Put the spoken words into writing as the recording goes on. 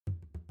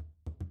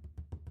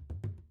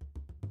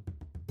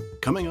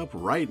Coming up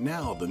right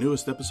now, the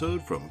newest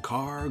episode from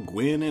Car,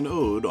 Gwyn, and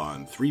Ode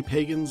on Three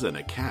Pagans and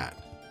a Cat.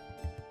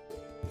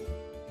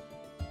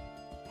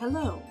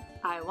 Hello,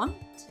 I want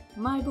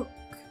my book.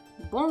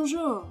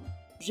 Bonjour,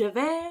 je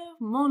vais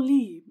mon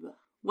livre.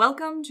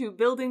 Welcome to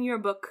Building Your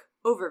Book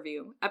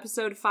Overview,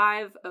 episode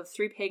 5 of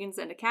Three Pagans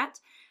and a Cat,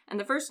 and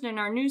the first in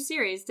our new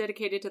series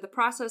dedicated to the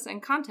process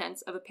and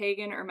contents of a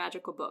pagan or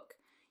magical book.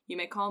 You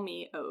may call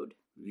me Ode.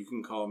 You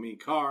can call me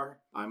Car.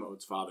 I'm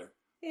Ode's father.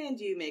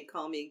 And you may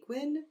call me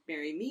Gwyn,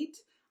 Mary Meat.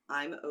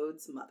 I'm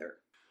Ode's mother.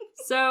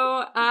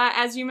 So,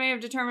 as you may have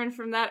determined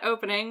from that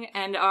opening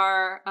and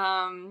our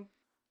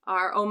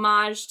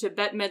homage to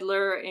Bette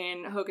Midler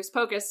in Hocus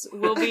Pocus,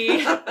 we'll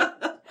be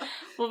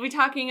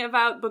talking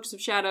about Books of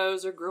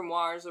Shadows or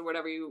grimoires or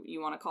whatever you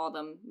want to call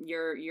them,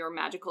 your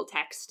magical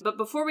text. But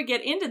before we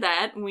get into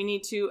that, we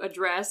need to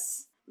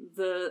address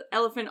the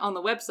elephant on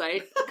the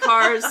website,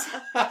 Car's...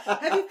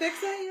 Have you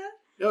fixed that yet?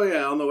 Oh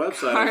yeah, on the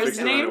website. I fixed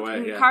it right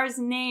away. Yeah. Car's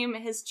name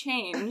has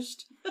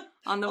changed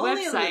on the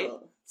website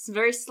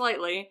very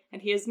slightly,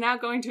 and he is now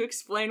going to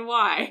explain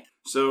why.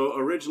 So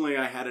originally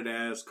I had it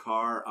as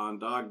Car on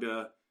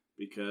Dagda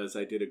because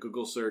I did a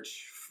Google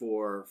search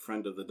for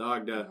Friend of the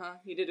Dagda.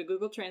 You did a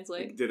Google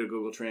Translate. Did a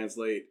Google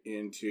Translate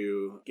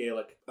into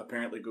Gaelic.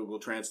 Apparently Google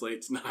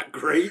Translate's not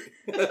great.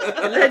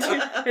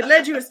 It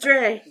led you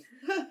astray.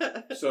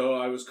 So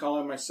I was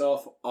calling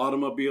myself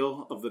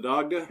Automobile of the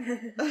Dagda.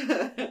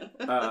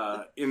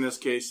 In this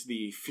case,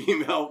 the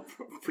female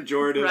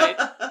pejorative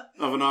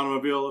of an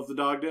automobile of the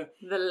Dagda.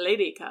 The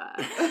lady car.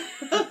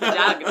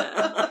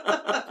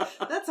 Dagda.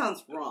 That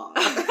sounds wrong.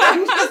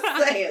 I'm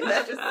just saying,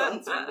 that just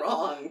sounds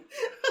wrong.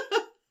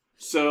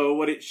 So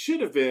what it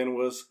should have been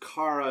was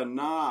Cara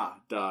na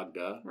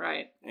Dagda.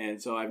 Right.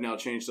 And so I've now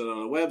changed it on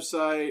the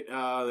website.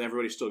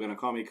 Everybody's still going to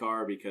call me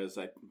Car because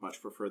I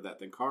much prefer that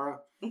than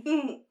Cara.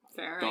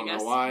 Fair, Don't I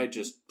guess. know why. It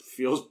just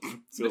feels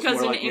because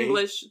more in like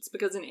English, me. It's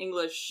because in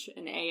English,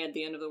 an A at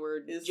the end of the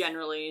word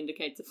generally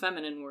indicates a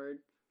feminine word.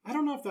 I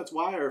don't know if that's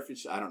why or if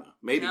it's... I don't know.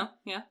 Maybe. No?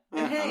 Yeah.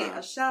 And hey,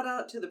 a shout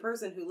out to the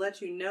person who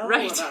let you know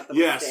Right. about the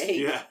Yes, mistake.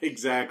 yeah,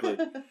 exactly.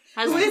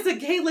 Who is a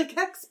Gaelic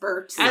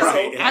expert.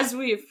 As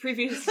we have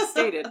previously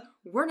stated,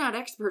 we're not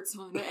experts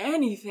on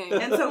anything.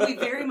 And so we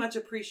very much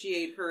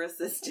appreciate her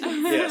assistance.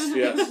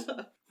 Yes.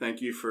 Thank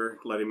you for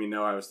letting me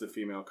know I was the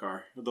female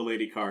Car. The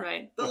lady Car.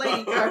 Right. The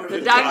lady car. The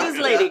Dagda's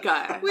lady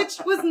car. Which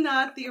was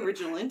not the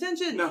original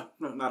intention. No,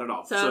 not at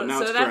all. So So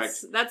now it's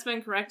correct. That's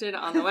been corrected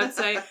on the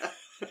website.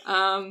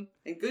 And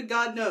good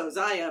God knows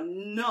I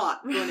am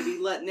not going to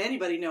be letting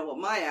anybody know what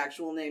my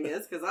actual name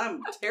is because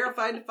I'm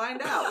terrified to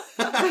find out.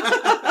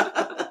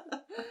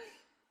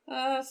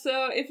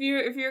 So if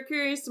you're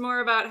curious more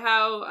about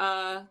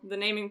how the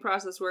naming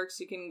process works,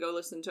 you can go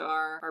listen to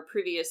our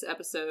previous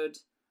episode,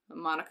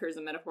 Monikers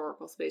and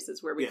Metaphorical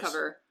Spaces, where we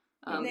cover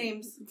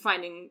names,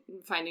 finding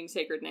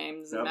sacred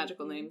names and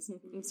magical names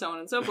and so on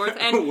and so forth.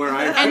 And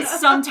and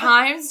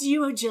sometimes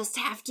you just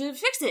have to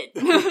fix it.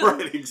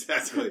 Right,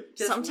 exactly.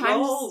 Just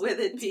roll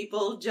with it,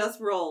 people. Just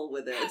roll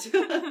with it.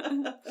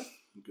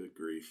 Good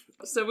grief.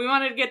 So we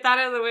wanted to get that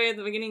out of the way at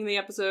the beginning of the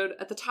episode,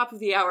 at the top of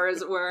the hour,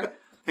 as it were.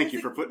 Thank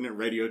you for putting it in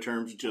radio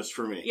terms just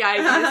for me. Yeah,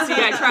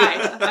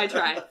 I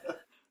try.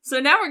 So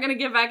now we're going to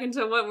get back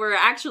into what we're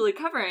actually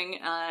covering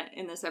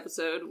in this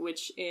episode,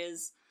 which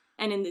is,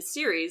 and in this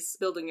series,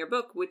 Building Your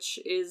Book, which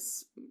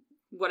is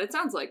what it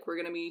sounds like. We're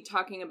going to be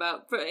talking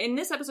about, in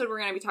this episode, we're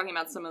going to be talking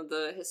about some of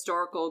the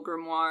historical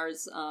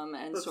grimoires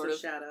and Books sort of of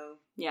Shadow.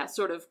 Yeah,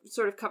 sort of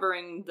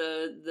covering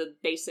the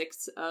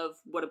basics of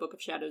what a Book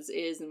of Shadows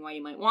is and why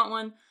you might want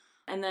one.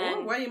 And then,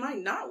 or why you might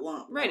not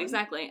want one. Right,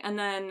 exactly. And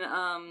then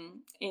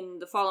in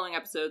the following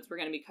episodes, we're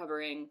going to be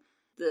covering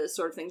the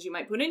sort of things you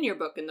might put in your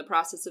book in the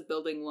process of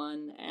building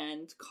one.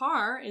 And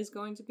Car is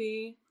going to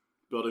be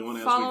building one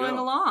as following we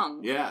go.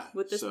 along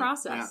with this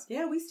process.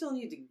 Yeah, we still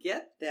need to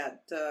get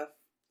that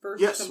first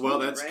Yes, component, well,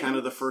 that's right? kind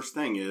of the first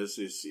thing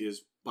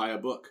is buy a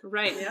book.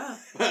 Right. Yeah.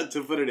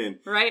 To put it in.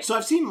 Right. So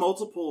I've seen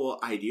multiple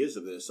ideas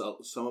of this.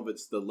 Some of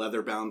it's the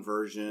leather-bound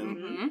version.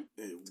 Mm-hmm.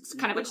 It's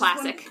kind of Which a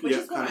classic. Which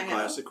is kind of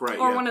classic, right?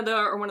 Or one of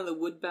the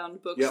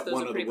wood-bound books. Yeah, Those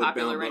one are of pretty the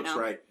popular wood-bound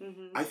right books, now. right?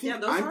 Mm-hmm. I think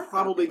those I'm are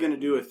probably popular.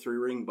 going to do a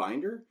 3-ring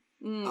binder.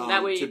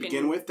 That way to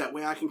begin with. That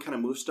way I can kind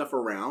of move stuff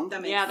around.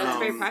 That's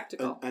very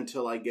practical.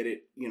 Until I get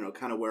it,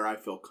 kind of where I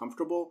feel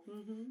comfortable.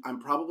 Mm-hmm.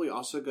 I'm probably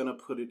also going to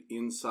put it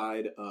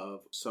inside of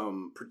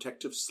some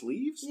protective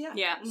sleeves. Yeah.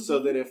 Yeah. So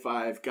that if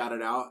I've got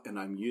it out and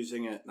I'm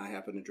using it and I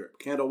happen to drip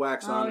candle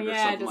wax on it or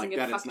something like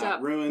that, it's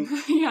not ruined.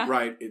 Yeah.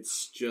 Right.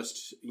 It's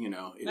just,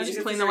 it's just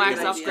just clean the wax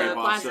off the scrape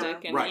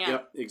plastic. And right.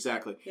 Yep.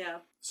 Exactly. Yeah.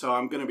 So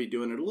I'm going to be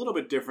doing it a little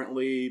bit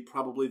differently,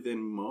 probably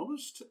than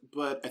most,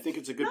 but I think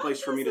it's a good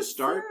place for me to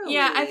start.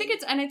 Yeah, I think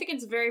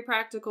it's very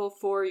practical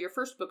for your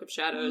first Book of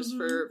Shadows,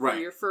 for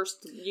your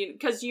first,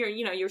 because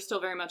you're still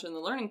very much in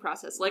the learning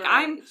process. Like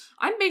I'm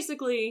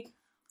basically,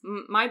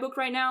 my book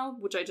right now,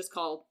 which I just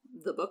call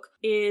the book,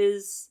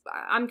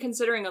 I'm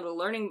considering it a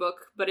learning book,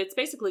 but it's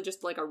basically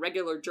just like a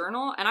regular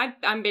journal, and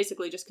I'm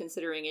basically just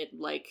considering it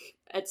like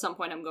at some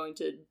point I'm going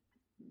to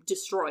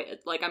destroy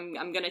it. Like, I'm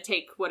going to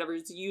take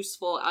whatever's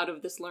useful out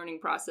of this learning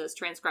process,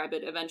 transcribe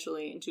it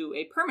eventually into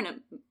a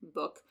permanent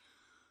book,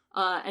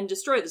 and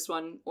destroy this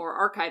one or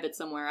archive it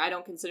somewhere. I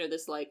don't consider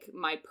this like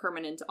my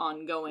permanent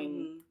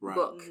ongoing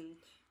book.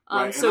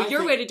 Right. So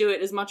your way to do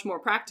it is much more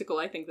practical,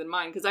 I think, than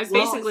mine, because I've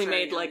basically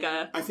made like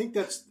a... I think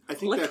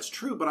that's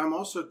true, but I'm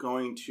also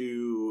going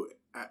to,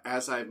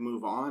 as I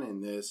move on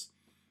in this,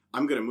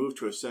 I'm going to move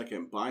to a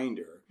second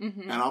binder,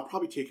 and I'll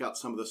probably take out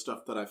some of the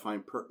stuff that I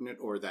find pertinent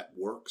or that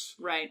works.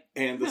 Right.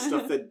 And the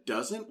stuff that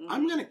doesn't,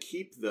 I'm going to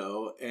keep,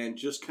 though, and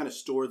just kind of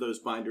store those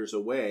binders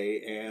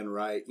away and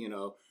write,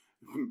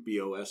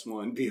 BOS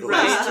 1,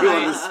 BOS 2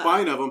 on the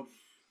spine of them,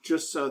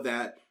 just so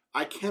that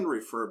I can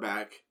refer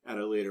back at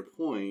a later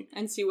point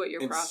and see what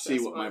your process was. see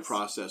what my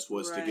process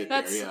was to get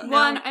there. Yeah.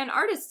 Well, and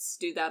artists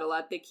do that a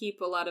lot. They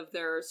keep a lot of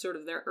their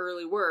their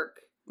early work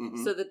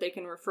so that they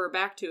can refer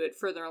back to it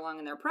further along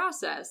in their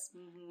process.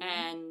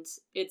 And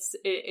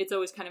it's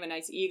always kind of a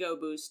nice ego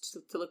boost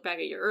to look back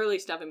at your early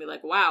stuff and be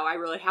like, wow, I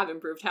really have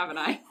improved, haven't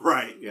I?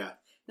 Right, yeah.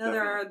 Now,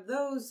 there are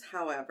those,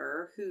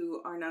 however,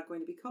 who are not going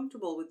to be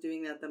comfortable with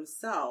doing that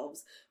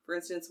themselves. For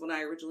instance, when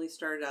I originally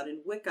started out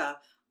in Wicca,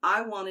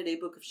 I wanted a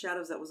Book of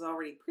Shadows that was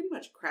already pretty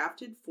much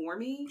crafted for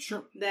me.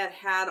 Sure. That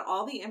had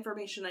all the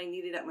information I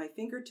needed at my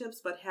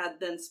fingertips, but had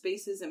then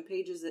spaces and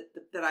pages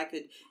that I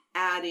could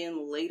add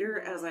in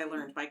later as I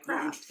learned my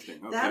craft. Okay.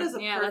 That is a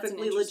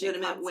perfectly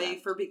legitimate way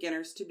for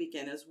beginners to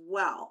begin as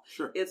well.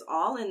 Sure. It's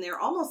all in there,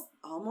 almost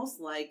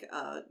like,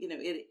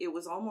 it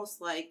was almost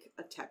like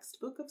a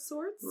textbook of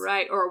sorts.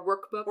 Right, or a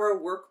workbook.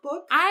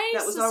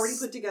 That was already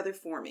put together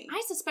for me.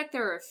 I suspect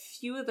there are a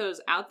few of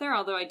those out there,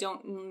 although I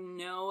don't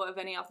know of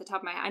any off the top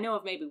of my head. I know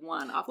of maybe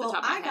one off the top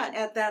of my head. Well, I got,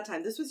 at that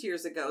time, this was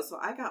years ago, so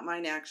I got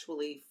mine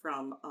actually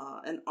from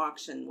an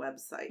auction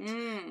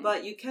website.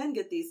 But you can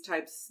get these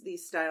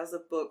styles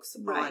of books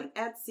on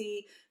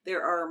Etsy.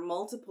 There are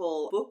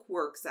multiple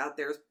bookworks out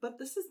there, but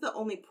this is the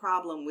only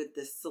problem with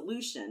this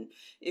solution.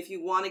 If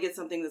you want to get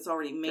something that's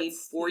already made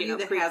for you,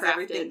 that has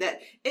everything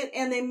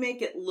and they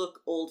make it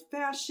look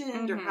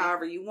old-fashioned or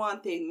however you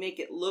want, they make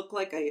it look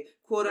like a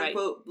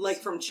quote-unquote, like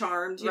from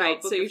Charmed,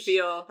 so you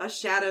feel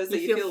shadows, that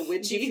you feel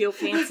witchy. You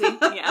feel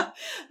fancy, yeah.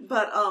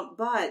 But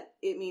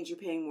it means you're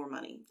paying more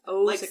money.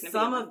 Oh, like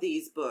some of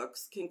these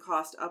books can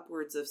cost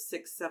upwards of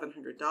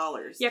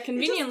 $600-700. Yeah,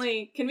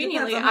 conveniently,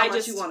 depends on how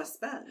much you want to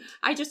spend.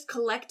 I just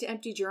collect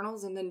empty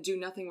journals and then do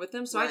nothing with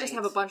them, so I just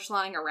have a bunch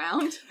lying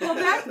around. Well,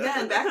 back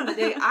in the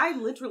day,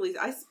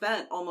 I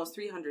spent almost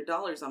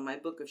 $300 on my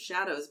Book of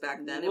Shadows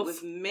back then. It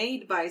was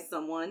made by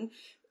someone.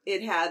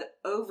 It had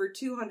over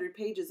 200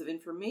 pages of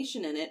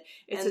information in it.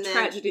 It's a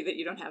tragedy that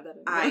you don't have that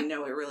anymore. I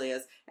know, it really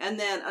is. And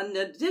then an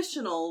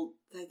additional,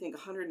 I think,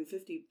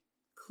 150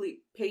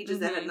 pages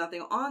that had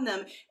nothing on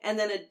them, and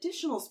then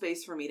additional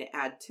space for me to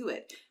add to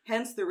it.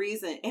 Hence the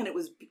reason, and it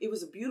was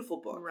a beautiful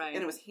book. Right.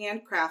 And it was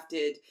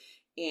handcrafted,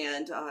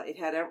 and it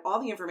had all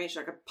the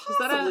information I could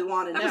possibly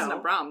want to know. That wasn't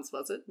a Brahms,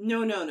 was it?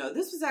 No.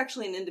 This was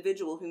actually an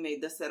individual who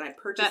made this, and I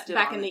purchased it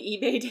back in the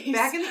eBay days.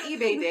 Back in the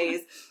eBay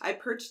days, I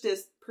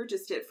purchased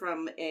it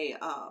from a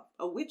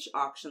witch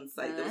auction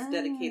site that was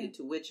dedicated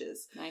to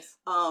witches. Nice.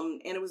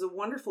 And it was a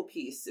wonderful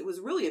piece. It was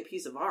really a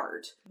piece of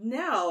art.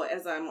 Now,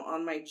 as I'm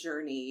on my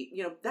journey,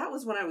 that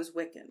was when I was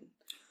Wiccan.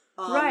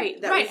 Right.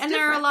 And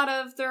there are a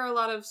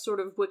lot of sort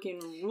of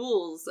Wiccan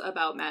rules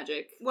about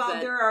magic. Well,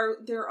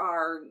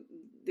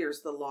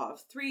 there's the Law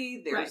of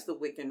Three, there's the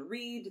Wiccan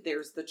Rede,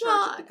 there's the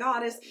Charge of the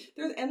Goddess,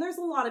 there's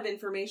a lot of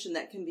information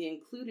that can be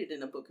included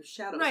in a Book of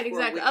Shadows. Right,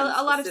 exactly.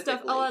 A lot of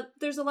stuff.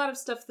 There's a lot of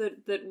stuff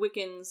that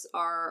Wiccans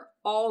are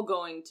all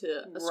going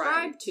to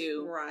ascribe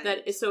to.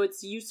 Right. So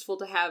it's useful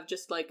to have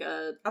just like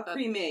a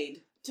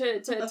pre-made.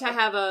 To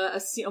have a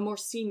more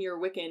senior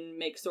Wiccan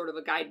make sort of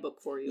a guidebook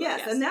for you.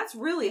 Yes, and that's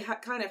really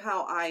kind of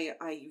how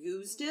I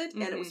used it,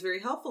 and it was very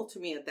helpful to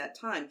me at that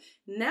time.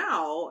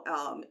 Now,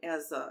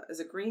 as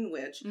a green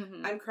witch,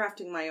 I'm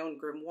crafting my own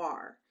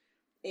grimoire,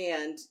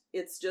 and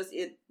it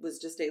was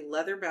just a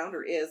leather bound,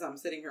 or is, I'm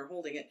sitting here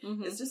holding it.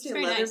 It's just a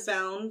leather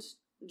bound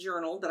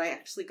journal that I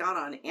actually got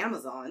on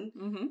Amazon.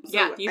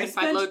 So you can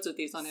find loads of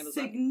these on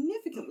Amazon.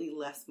 Significantly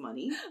less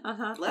money,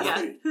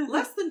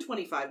 less than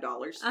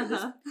 $25 for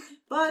this.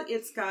 But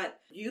it's got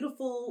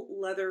beautiful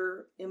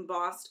leather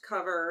embossed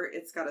cover.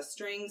 It's got a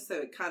string, so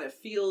it kind of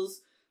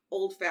feels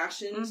old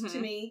fashioned to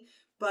me.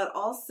 But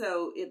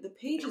also, the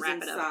pages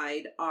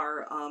inside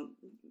are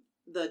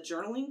the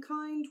journaling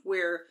kind,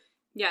 where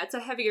it's a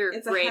heavier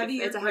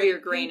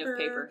grain of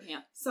paper.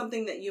 Yeah,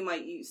 something that you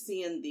might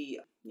see in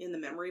the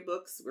memory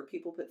books where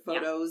people put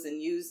photos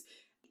and use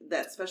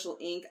that special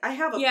ink. I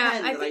have a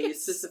pen that I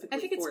use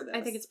specifically for this.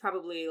 I think it's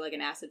probably like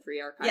an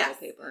acid-free archival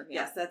paper.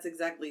 Yeah. Yes, that's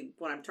exactly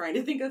what I'm trying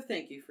to think of.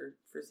 Thank you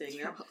for saying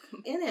that.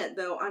 In it,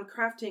 though, I'm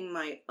crafting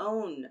my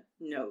own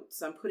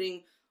notes. I'm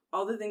putting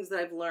all the things that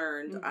I've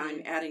learned.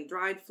 I'm adding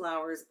dried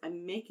flowers.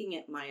 I'm making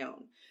it my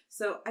own.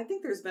 So I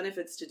think there's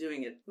benefits to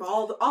doing it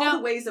all the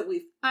ways that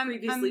we've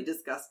previously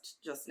discussed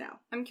just now.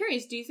 I'm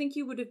curious. Do you think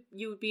you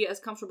would be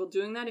as comfortable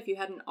doing that if you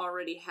hadn't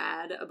already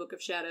had a Book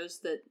of Shadows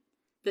that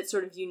that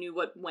sort of you knew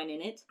what went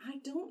in it? I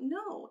don't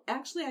know.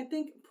 Actually, I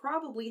think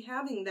probably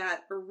having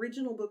that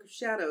original Book of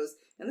Shadows,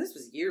 and this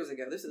was years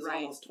ago, this is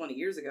almost 20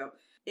 years ago,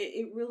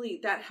 it really,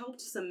 that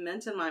helped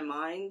cement in my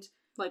mind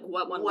like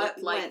what one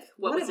looked like,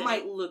 what it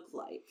might look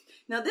like.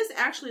 Now, this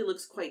actually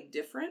looks quite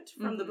different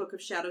from the Book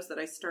of Shadows that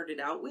I started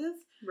out with,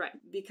 right?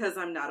 Because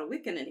I'm not a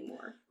Wiccan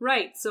anymore,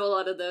 right? So a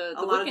lot of the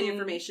lot of the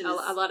information is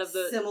a lot of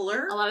the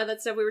similar. A lot of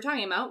that stuff we were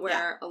talking about,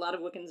 where a lot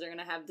of Wiccans are going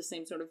to have the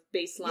same sort of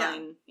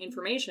baseline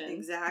information.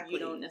 Exactly, you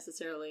don't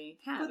necessarily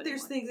have. But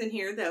there's things in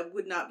here that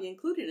would not be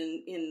included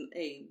in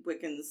a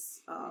Wiccan's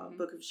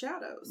Book of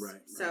Shadows,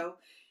 right? So.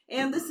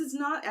 And this is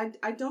not,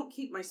 I don't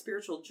keep my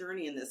spiritual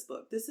journey in this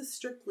book. This is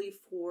strictly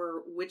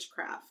for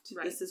witchcraft.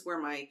 Right. This is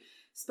where my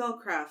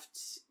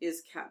spellcraft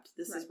is kept.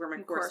 This is where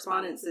my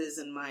correspondence is,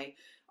 and my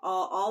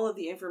all of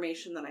the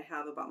information that I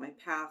have about my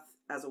path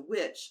as a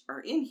witch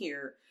are in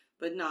here,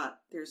 but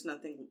there's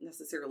nothing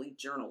necessarily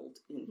journaled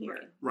in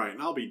here. Right,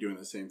 and I'll be doing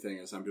the same thing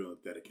as I'm doing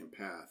with Dedekind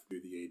Path.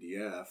 Through the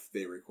ADF,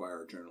 they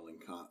require a journaling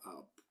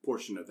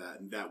portion of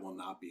that, and that will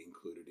not be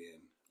included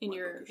in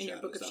your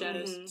Book of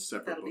Shadows.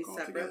 Separate That'll book be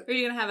separate. altogether.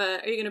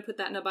 Are you gonna put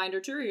that in a binder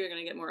too, or are you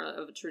gonna get more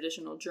of a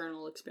traditional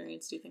journal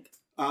experience, do you think?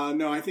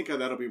 No, I think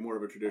that'll be more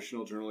of a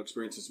traditional journal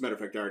experience. As a matter of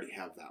fact, I already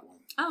have that one.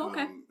 Oh,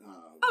 okay.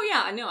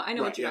 I know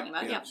what you're talking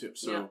about.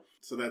 Yeah.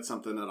 So that's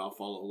something that I'll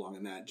follow along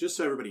in that. Just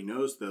so everybody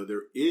knows, though,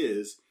 there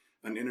is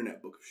an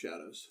internet Book of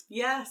Shadows.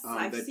 Yes,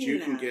 I've that seen you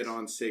that. can get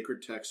on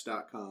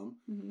sacredtext.com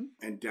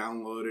and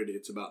download it.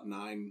 It's about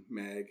 9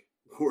 meg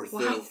worth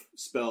of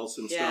spells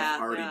and stuff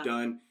already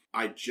done.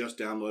 I just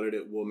downloaded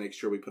it. We'll make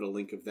sure we put a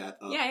link of that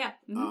up.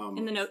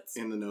 In the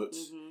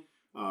notes.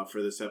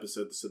 For this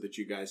episode so that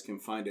you guys can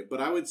find it.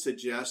 But I would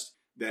suggest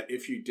that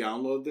if you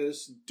download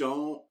this,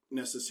 don't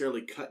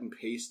necessarily cut and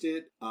paste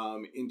it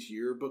into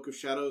your Book of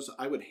Shadows.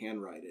 I would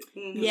handwrite it.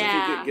 Because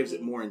I think it gives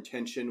it more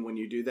intention when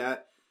you do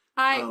that.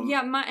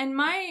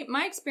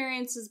 My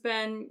experience has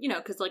been,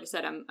 because like I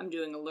said, I'm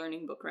doing a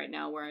learning book right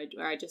now where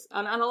I just,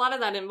 and a lot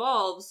of that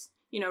involves,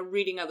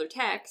 reading other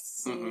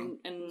texts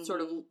and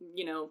sort of,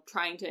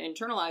 trying to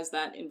internalize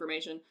that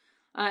information.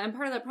 And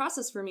part of that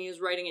process for me is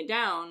writing it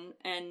down.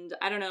 And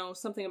I don't know,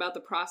 something about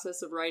the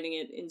process of writing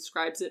it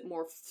inscribes it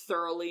more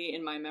thoroughly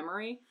in my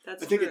memory. I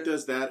think it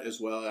does that as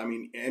well. I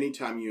mean,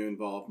 anytime you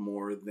involve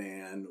more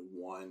than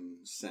one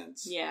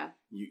sense,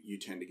 you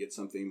tend to get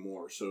something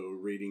more. So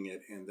reading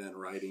it and then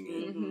writing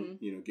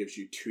it, gives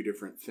you two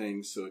different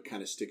things. So it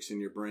kind of sticks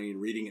in your brain.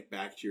 Reading it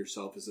back to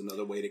yourself is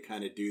another way to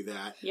kind of do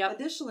that. Yep.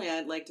 Additionally,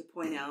 I'd like to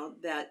point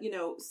out that,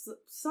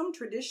 some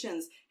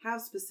traditions have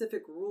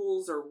specific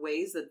rules or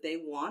ways that they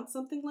want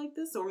something like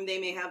this, or they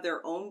may have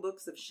their own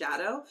books of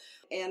shadow,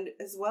 and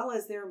as well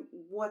as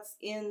what's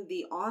in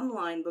the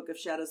online Book of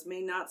Shadows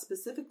may not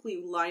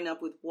specifically line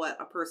up with what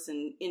a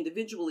person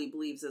individually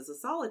believes as a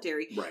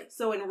solitary. Right.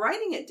 So in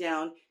writing it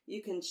down,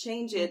 you can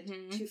change it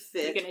to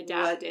fit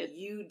what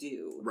you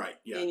do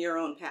in your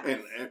own path.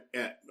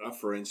 And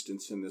for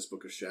instance, in this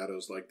Book of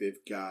Shadows, like they've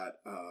got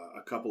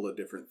a couple of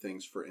different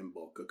things for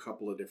Imbolc, a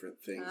couple of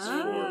different things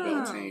for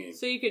Beltane.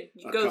 So you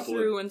could go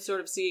through and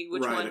sort of see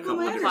which one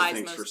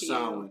applies most to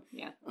you.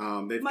 Yeah.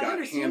 They've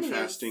got hand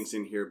fastings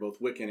in here, both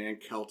Wiccan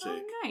and Celtic.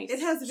 Oh, nice. It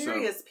has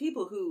various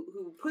people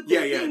who put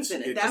their things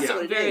in it. That's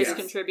what various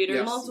contributors.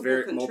 Yes,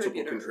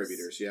 multiple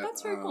contributors. Yeah.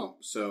 That's very cool.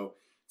 So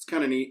it's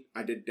kind of neat.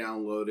 I did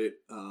download it.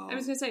 I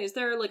was going to say, is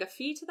there like a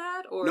fee to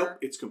that? Or nope,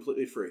 it's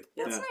completely free.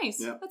 That's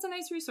nice. Yeah. That's a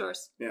nice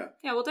resource. Yeah.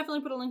 Yeah, we'll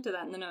definitely put a link to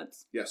that in the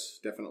notes. Yes,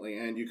 definitely.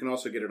 And you can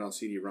also get it on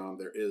CD-ROM.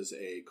 There is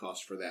a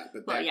cost for that.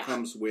 But that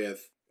comes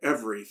with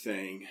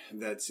everything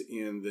that's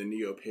in the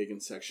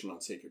neo-pagan section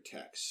on sacred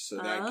texts. So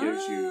that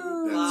gives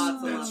you,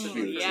 that's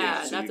huge.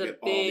 Yeah, so that's you get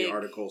all the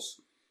articles.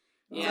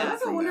 Yeah, so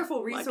that's a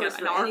wonderful resource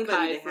for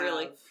anybody to have.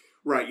 Really.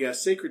 Right, yeah.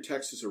 Sacred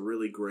text is a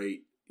really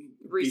great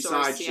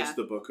resource, besides just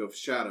the Book of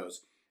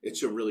Shadows.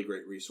 It's a really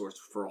great resource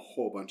for a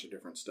whole bunch of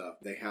different stuff.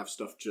 They have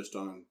stuff just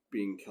on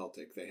being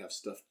Celtic. They have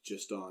stuff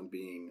just on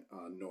being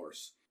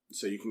Norse.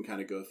 So you can kind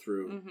of go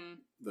through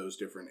those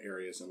different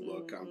areas and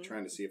look. I'm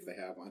trying to see if they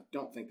have one. I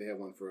don't think they have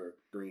one for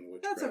Green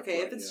Witchcraft. That's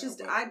okay. If it's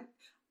just,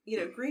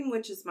 Green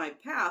Witch is my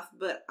path,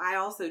 but I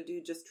also do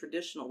just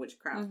traditional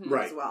witchcraft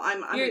as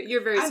well.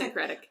 You're very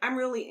syncretic. I'm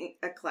really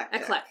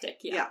eclectic. Eclectic,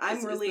 yeah. Yeah,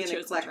 I'm really an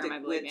eclectic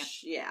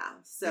witch. Yeah.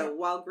 So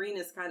while green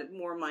is kind of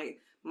more my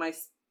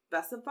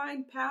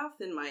specified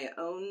path in my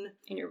own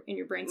in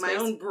your brain space. My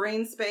own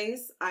brain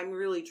space, I'm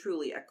really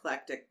truly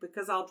eclectic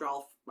because I'll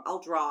draw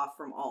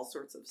from all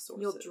sorts of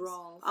sources.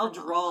 I'll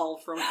draw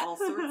from all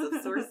sorts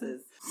of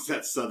sources.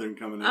 That's Southern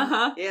coming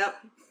in.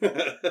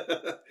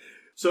 Yep.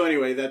 So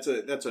anyway, that's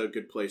a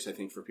good place, I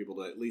think, for people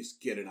to at least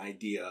get an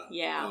idea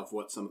of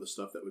what some of the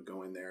stuff that would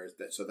go in there is.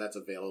 So that's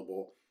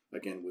available.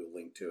 Again, we'll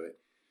link to it.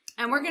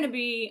 And we're going to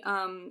be,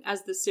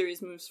 as this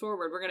series moves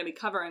forward, we're going to be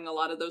covering a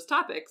lot of those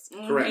topics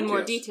in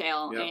more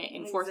detail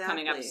in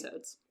forthcoming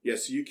episodes.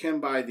 Yes, you can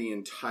buy the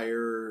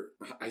entire,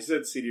 I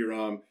said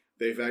CD-ROM,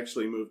 they've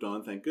actually moved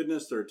on, thank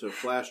goodness. They're to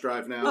flash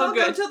drive now.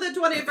 Welcome to the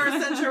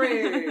 21st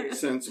century!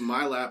 Since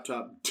my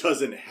laptop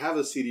doesn't have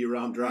a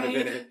CD-ROM drive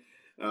in it,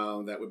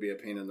 That would be a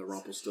pain in the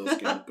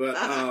Rumpelstiltskin.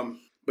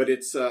 But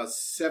it's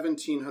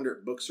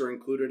 1,700 books are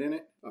included in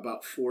it,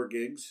 about 4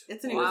 gigs.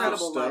 It's an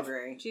incredible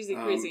library. Cheesy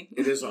crazy.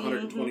 It is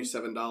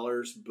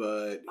 $127,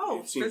 but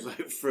it seems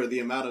like for the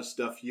amount of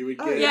stuff you would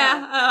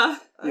get,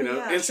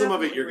 and some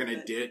of it you're going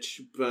to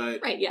ditch,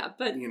 but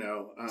but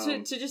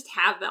to just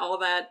have all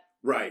that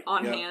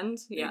on hand,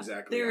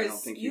 exactly.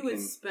 You would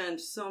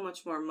spend so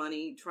much more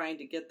money trying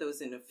to get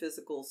those in a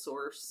physical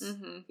source,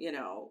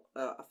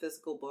 a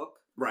physical book.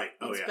 Right.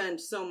 Spend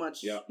so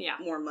much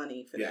more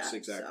money for that. Yes,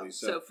 exactly.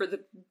 So for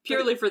the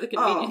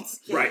convenience.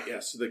 Right,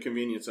 yes. The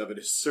convenience of it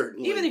is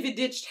certainly... Even if you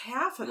ditched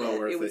half of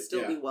it would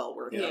still be well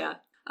worth it. Yeah.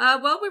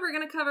 Well, we were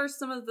going to cover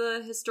some of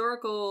the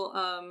historical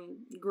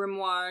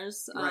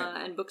grimoires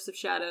and books of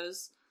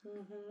shadows.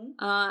 Mm-hmm.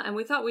 And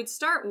we thought we'd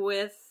start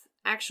with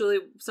actually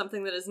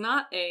something that is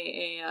not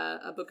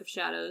a book of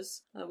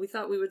shadows. We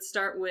thought we would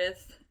start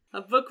with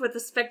a book with a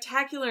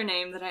spectacular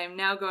name that I am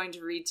now going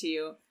to read to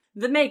you.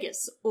 The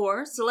Magus,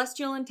 or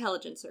Celestial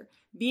Intelligencer,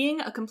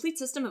 being a complete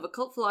system of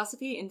occult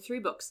philosophy in 3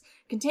 books,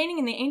 containing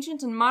in the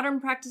ancient and modern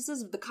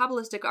practices of the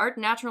Kabbalistic art,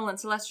 natural and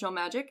celestial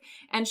magic,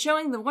 and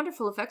showing the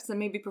wonderful effects that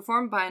may be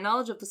performed by a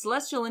knowledge of the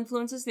celestial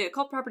influences, the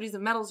occult properties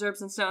of metals,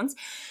 herbs, and stones,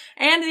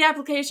 and the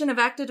application of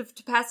active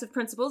to passive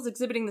principles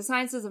exhibiting the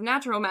sciences of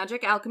natural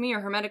magic, alchemy,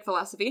 or hermetic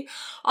philosophy,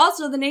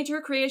 also the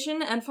nature,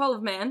 creation, and fall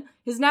of man,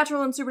 his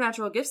natural and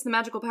supernatural gifts, the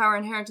magical power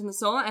inherent in the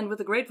soul, and with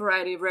a great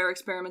variety of rare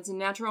experiments in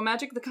natural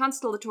magic, the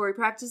constellatory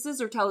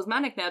practices, or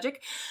talismanic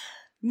magic,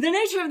 the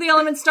nature of the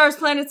elements, stars,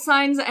 planets,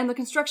 signs, and the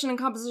construction and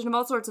composition of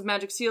all sorts of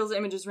magic seals,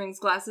 images, rings,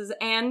 glasses,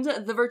 and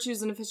the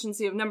virtues and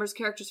efficiency of numbers,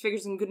 characters,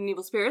 figures, and good and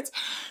evil spirits,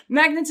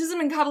 magnetism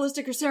and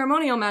Kabbalistic or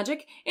ceremonial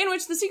magic, in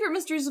which the secret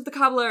mysteries of the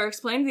Kabbalah are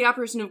explained, the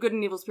operation of good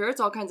and evil spirits,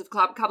 all kinds of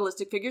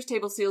Kabbalistic figures,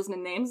 tables, seals,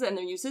 and names, and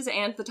their uses,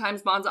 and the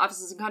times, bonds,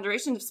 offices, and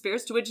conjurations of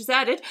spirits, to which is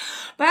added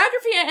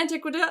Biography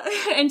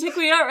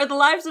Antiquia, or the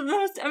lives of the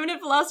most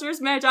eminent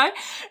philosophers, magi,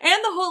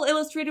 and the whole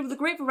illustrated with a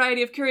great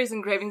variety of curious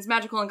engravings,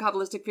 magical and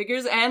Kabbalistic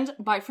figures, and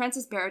by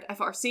Francis Barrett,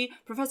 FRC,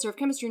 Professor of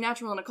Chemistry,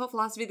 Natural and Occult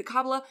Philosophy, The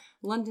Kabbalah,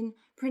 London,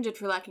 printed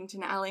for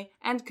Lackington Alley,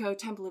 and Co.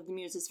 Temple of the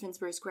Muses,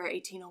 Finsbury Square,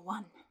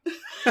 1801.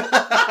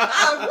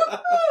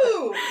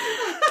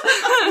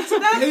 It's a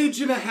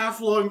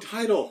page-and-a-half long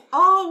title.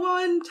 All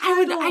one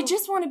title. I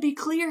just want to be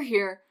clear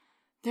here.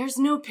 There's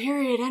no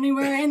period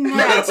anywhere in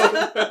that.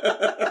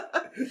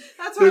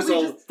 That's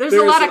why there's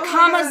a lot of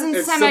commas and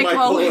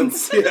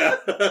semicolons. Yeah.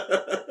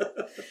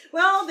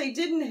 Well, they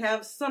didn't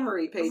have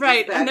summary pages,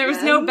 right? Back and there was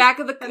then. no back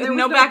of the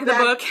no back of the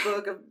book.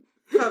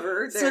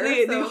 Cover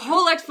there, the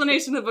whole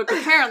explanation of the book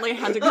apparently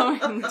had to go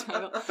in the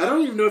title. I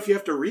don't even know if you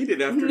have to read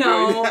it after doing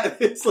that.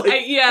 It's like,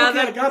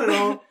 I got it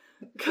all.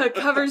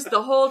 Covers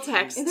the whole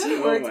text. In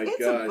other words,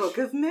 it's a book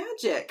of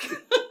magic.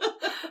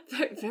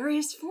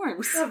 Various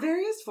forms.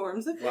 Various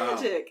forms of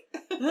magic.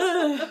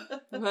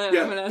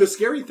 The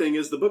scary thing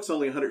is the book's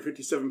only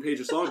 157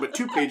 pages long, but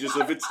 2 pages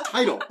of its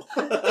title.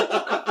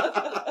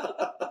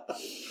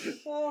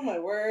 Oh my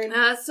word!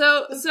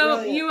 So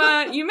you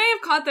may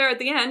have caught there at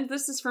the end.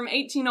 This is from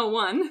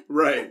 1801,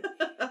 right?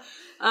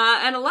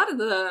 And a lot of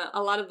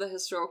the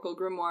historical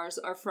grimoires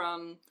are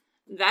from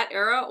that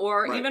era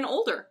or even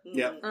older.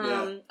 Yeah.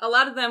 A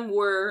lot of them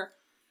were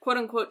quote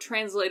unquote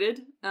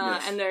translated,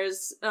 and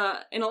there's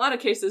in a lot of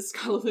cases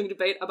scholarly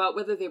debate about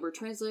whether they were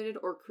translated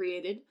or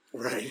created.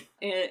 Right.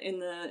 In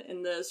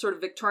the sort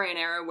of Victorian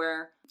era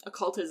where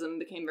occultism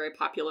became very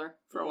popular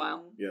for a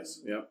while.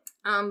 Yes. Yeah.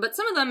 But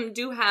some of them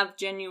do have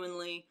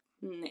genuinely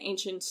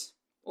ancient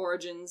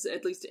origins,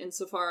 at least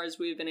insofar as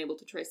we've been able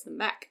to trace them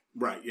back.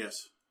 Right.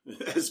 Yes.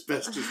 As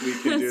best as we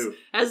can do.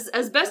 as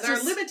best as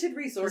our limited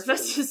resources. As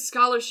best as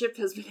scholarship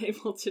has been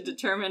able to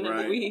determine,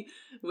 and we,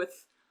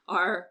 with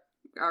our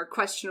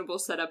questionable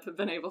setup, have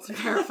been able to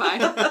verify.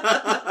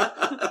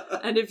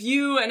 And if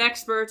you, an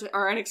expert,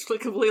 are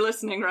inexplicably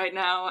listening right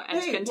now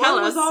and can tell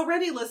us, was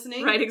already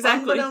listening, right?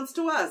 Exactly, unbeknownst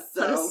to us.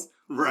 So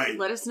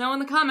let us know in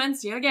the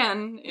comments yet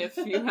again if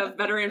you have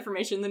better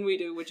information than we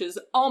do, which is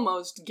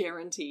almost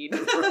guaranteed.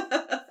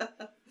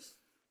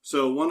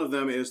 So one of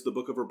them is the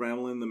Book of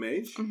Abramelin the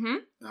Mage,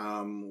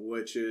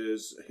 which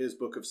is his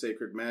book of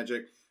sacred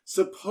magic,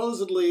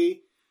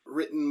 supposedly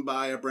written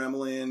by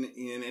Abramelin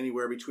in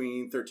anywhere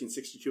between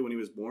 1362 when he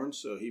was born,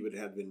 so he would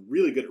have been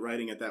really good at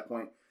writing at that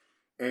point,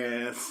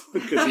 and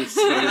because he was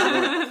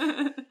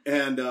born.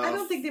 And I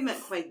don't think they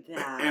meant quite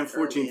that. And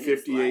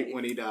 1458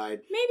 when he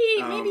died.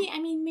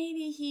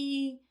 Maybe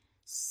he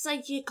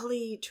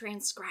psychically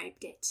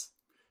transcribed it.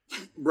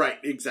 Right,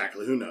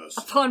 exactly. Who knows?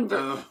 Upon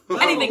birth.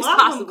 Anything's possible. A lot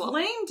possible. of them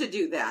claim to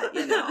do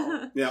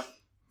that, Yeah.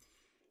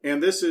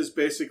 And this is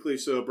basically,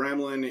 so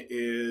Abramelin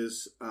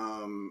is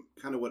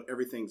kind of what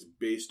everything's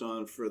based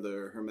on for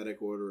the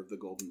Hermetic Order of the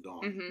Golden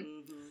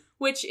Dawn.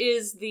 Which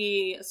is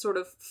the sort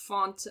of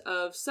font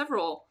of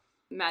several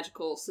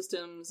magical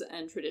systems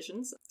and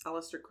traditions.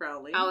 Aleister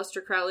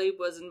Crowley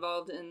was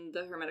involved in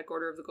the Hermetic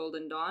Order of the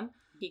Golden Dawn.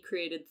 He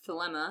created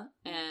Thelema,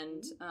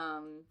 and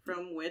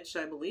from which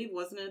I believe,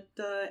 wasn't it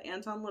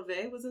Anton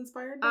LaVey was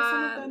inspired by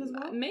some of that as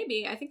well?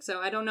 Maybe, I think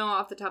so. I don't know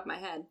off the top of my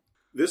head.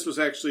 This was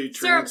actually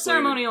translated.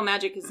 Ceremonial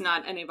magic is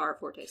not any of our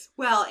fortes.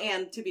 Well,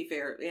 and to be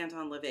fair,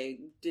 Anton LaVey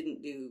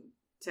didn't do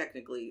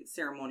technically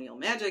ceremonial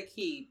magic.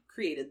 He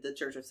created the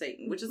Church of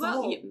Satan, which is a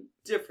whole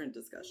different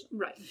discussion.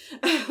 Right.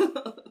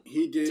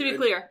 He did. To be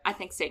clear, I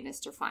think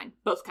Satanists are fine.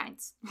 Both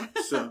kinds.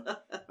 So,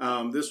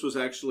 this was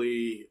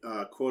actually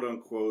quote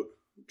unquote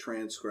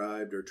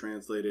transcribed or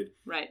translated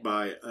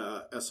by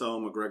S.L.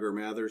 McGregor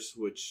Mathers,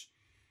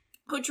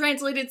 who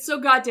translated so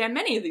goddamn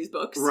many of these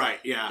books. Right,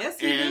 yeah. Yes,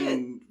 he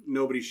did.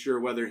 Nobody's sure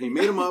whether he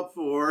made them up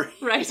or...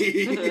 Right.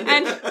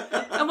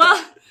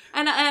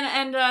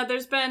 And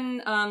there's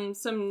been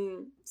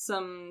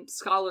some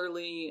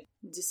scholarly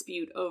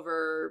dispute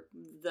over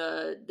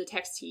the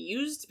text he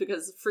used,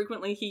 because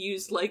frequently he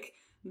used, like,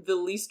 the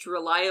least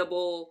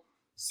reliable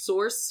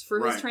source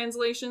for his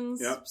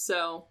translations. Yep.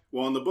 So...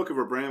 Well, in the Book of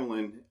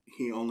Abramelin,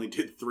 he only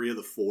did 3 of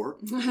the 4.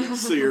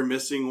 So you're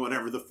missing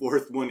whatever the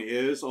 4th one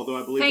is,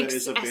 although I believe that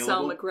is available. Thanks,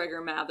 S.L.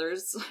 McGregor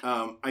Mathers.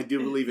 I do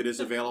believe it is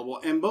available.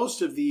 And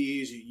most of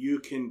these you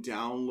can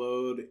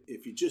download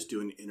if you just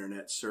do an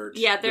internet search.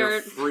 Yeah,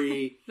 they're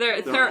free.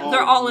 They're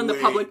all in the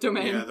public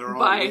domain. Yeah, they're all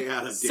by way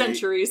out of date.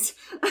 Centuries.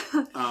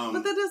 But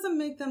that doesn't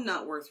make them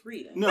not worth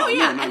reading. No,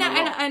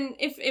 and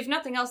if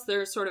nothing else,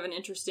 they're sort of an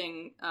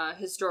interesting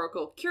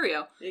historical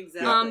curio.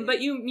 Exactly. But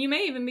you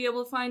may even be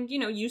able to find,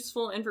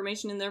 useful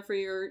information in there for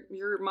your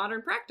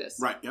modern practice.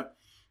 Right, yep.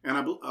 And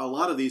a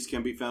lot of these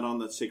can be found on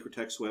the Sacred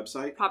Text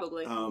website.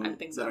 Probably. I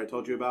think so. That I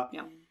told you about.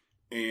 Yeah.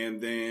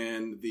 And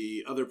then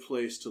the other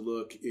place to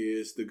look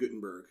is the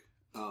Gutenberg.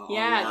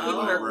 Gutenberg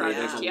Library.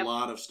 Project. There's a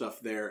lot of stuff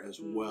there as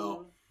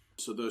well.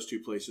 So those 2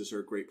 places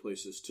are great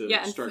places to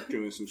start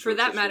doing some for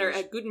that matter,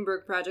 searches. at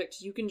Gutenberg Project,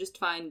 you can just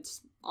find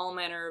all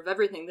manner of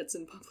everything that's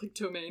in public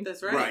domain.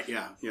 That's right. Right,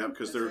 yeah,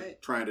 because they're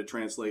trying to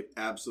translate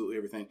absolutely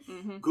everything.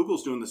 Mm-hmm.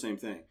 Google's doing the same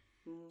thing.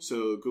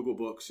 So Google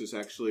Books is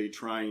actually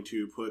trying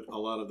to put a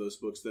lot of those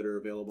books that are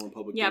available in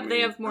public domain. Yeah, but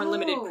they have more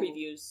limited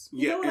previews.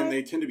 Yeah, and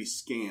they tend to be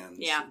scans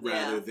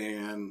rather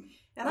than...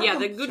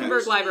 the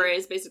Gutenberg Library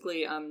is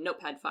basically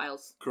notepad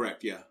files.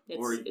 Correct, yeah. You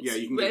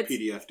can get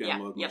PDF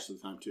download most of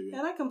the time too. Yeah.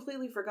 And I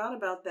completely forgot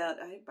about that.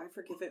 I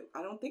forget it.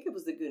 I don't think it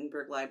was the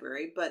Gutenberg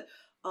Library, but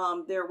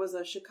there was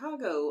a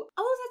Chicago...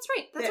 Oh, that's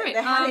right.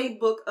 They had a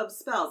book of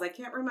spells. I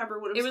can't remember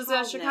what it was called. It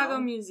was a Chicago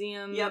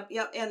Museum. Yep.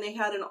 And they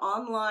had an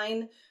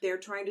online... They're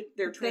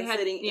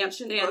translating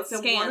ancient books,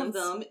 and one of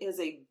them is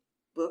a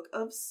book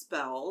of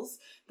spells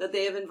that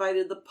they have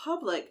invited the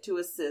public to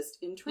assist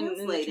in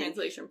translating. In the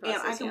translation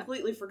process, and I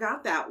completely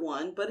forgot that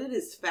one, but it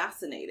is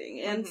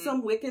fascinating. And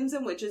some Wiccans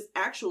and witches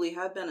actually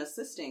have been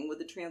assisting with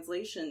the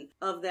translation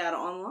of that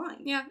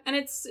online. Yeah, and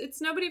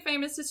it's nobody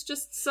famous. It's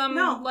just some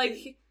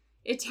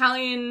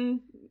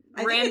Italian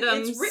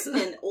randoms. It's written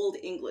in Old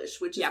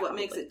English, which is what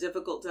makes it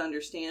difficult to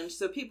understand.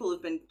 So people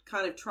have been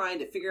kind of trying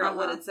to figure out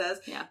what it says.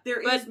 Yeah,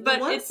 but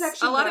one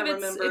section a lot of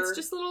it's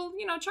just little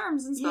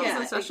charms and spells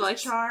and such like.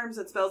 Charms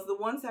and spells. The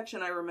one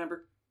section I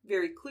remember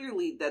very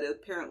clearly that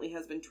apparently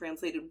has been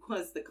translated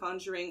was the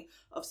conjuring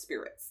of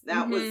spirits.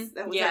 That was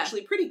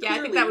actually pretty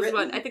clearly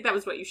I think that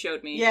was what you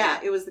showed me. Yeah,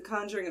 it was the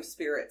conjuring of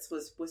spirits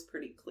was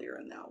pretty clear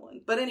in that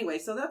one. But anyway,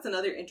 so that's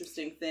another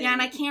interesting thing. Yeah,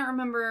 and I can't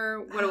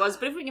remember what it was,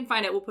 but if we can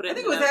find it, we'll put it. I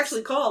think it was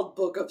actually called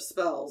Book of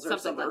Spells or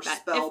something like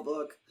that. Spell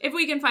book. If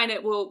we can find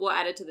it, we'll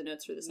add it to the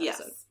notes for this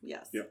episode.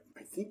 Yes. Yep.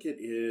 I think it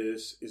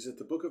is. Is it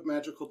the Book of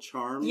Magical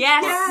Charms?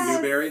 Yes.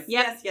 Newberry.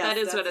 Yes. That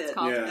is what it's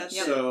called. Yeah.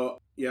 So.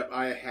 Yep,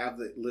 I have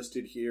it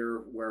listed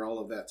here where all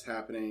of that's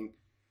happening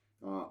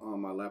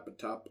on my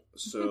laptop.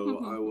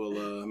 So I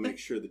will make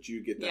sure that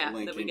you get that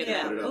link. We'll get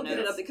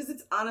it up because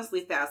it's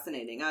honestly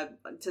fascinating.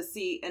 To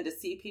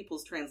see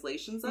people's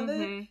translations of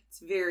it.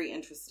 It's very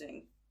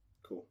interesting.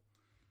 Cool.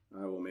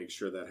 I will make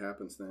sure that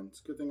happens then.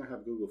 It's a good thing I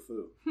have Google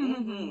Fu.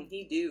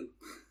 He do.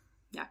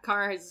 Yeah,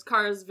 Carr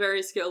is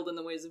very skilled in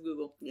the ways of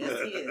Google. Yes,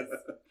 he is.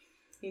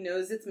 He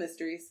knows its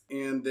mysteries.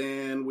 And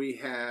then we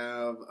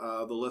have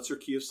the Lesser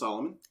Key of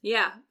Solomon.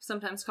 Yeah,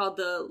 sometimes called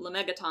the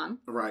Lemegeton.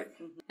 Right.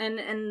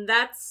 And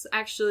that's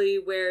actually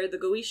where the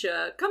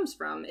Goetia comes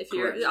from. If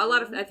you're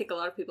I think a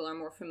lot of people are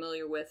more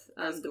familiar with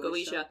the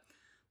Goetia.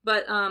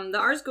 But the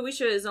Ars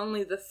Goetia is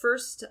only the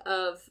first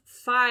of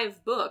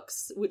 5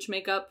 books, which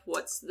make up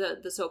what's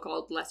the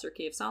so-called Lesser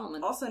Key of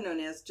Solomon. Also known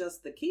as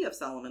just the Key of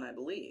Solomon, I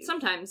believe.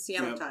 Sometimes, yeah.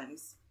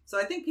 Sometimes. So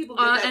I think people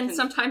get that and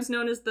sometimes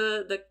known as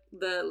the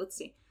let's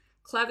see,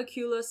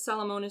 Clavicula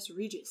Salomonis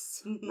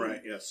Regis.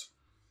 Right, yes.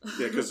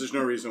 Yeah, because there's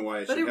no reason why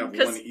it should have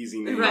one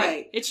easy name.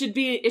 Right. It should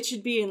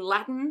be in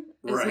Latin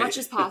as much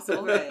as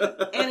possible. Right.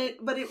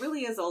 But it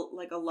really is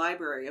like a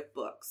library of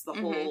books, the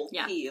whole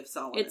Key of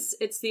Solomon.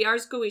 It's the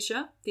Ars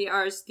Goetia, the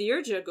Ars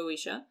Theurgia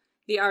Goetia,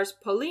 the Ars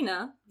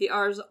Paulina, the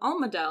Ars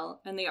Almadel,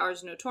 and the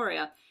Ars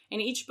Notoria.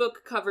 And each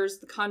book covers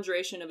the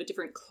conjuration of a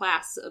different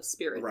class of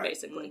spirit,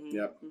 basically.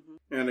 Yep.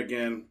 And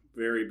again,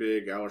 very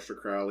big. Aleister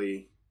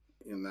Crowley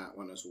in that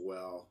one as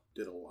well.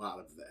 Did a lot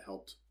of that,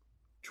 helped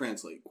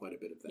translate quite a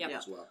bit of that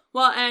as well.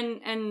 Well,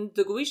 and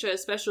the Goetia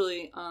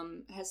especially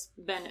has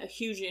been a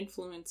huge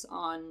influence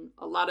on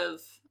a lot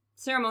of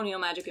ceremonial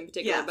magic in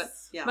particular,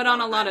 Yes. but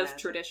on a lot of magic.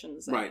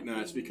 traditions. Right, no,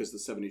 it's because the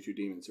 72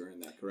 demons are in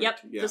that, correct? Yep,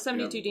 Yeah, the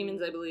 72 yep.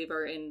 demons, I believe,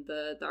 are in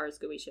the Ars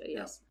Goetia,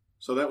 yes.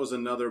 So that was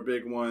another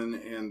big one,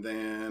 and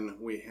then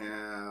we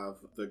have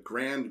the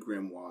Grand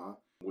Grimoire,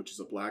 which is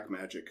a black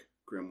magic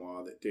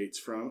grimoire that dates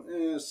from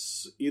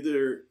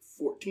either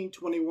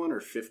 1421 or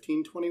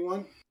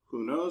 1521.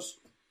 Who knows?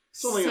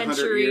 It's only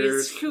 100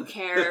 years. Who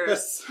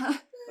cares?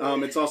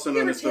 It's also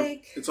known as the.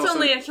 It's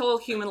only a whole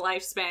human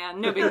lifespan.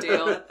 No big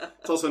deal.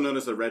 It's also known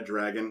as the Red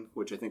Dragon,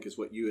 which I think is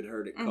what you had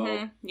heard it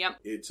called. Yep.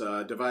 It's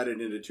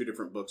divided into 2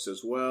 different books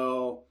as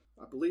well.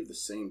 I believe the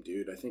same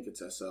dude. I think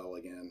it's SL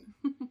again.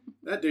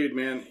 That dude,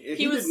 man,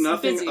 he did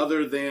nothing busy.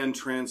 other than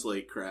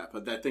translate crap.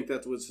 I think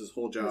that was his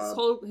whole job.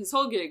 His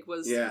whole gig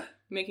was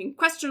making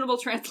questionable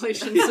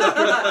translations.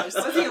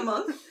 Was he a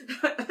monk?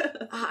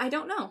 I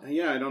don't know.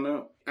 Yeah, I don't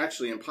know.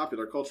 Actually, in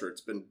popular culture,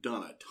 it's been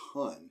done a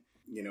ton.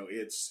 You know,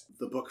 it's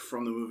the book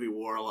from the movie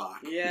Warlock.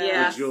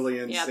 Yeah. With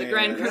Julian Yeah, the Sand.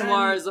 Grand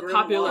Grimoire is a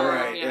popular...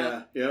 Right,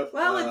 yeah. Yep.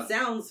 Well, it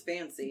sounds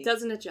fancy.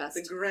 Doesn't it just?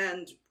 The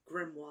Grand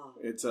Grimoire.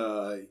 It's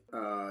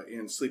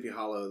in Sleepy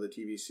Hollow, the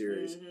TV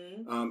series.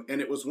 Mm-hmm.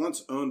 And it was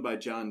once owned by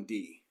John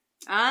Dee.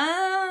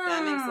 Ah.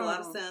 That makes a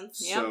lot of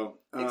sense. Yep. So,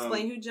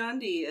 Explain who John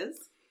Dee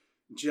is.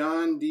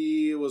 John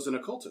Dee was an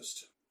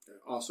occultist.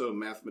 Also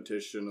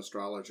mathematician,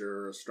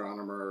 astrologer,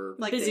 astronomer.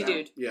 Like busy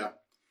dude. Yeah.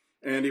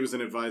 And he was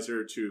an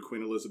advisor to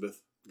Queen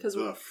Elizabeth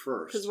the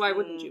First. Because why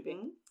wouldn't you be?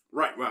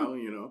 Right, well,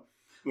 you know,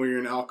 when you're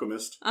an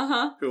alchemist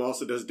Uh-huh. who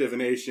also does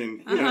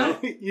divination, you know,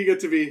 you get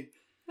to be...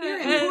 You're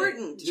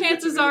important.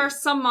 Chances are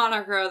some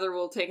monarch or other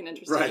will take an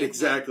interest in you. Right,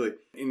 exactly.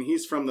 And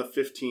he's from the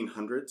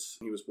 1500s.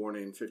 He was born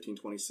in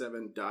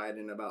 1527, died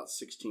in about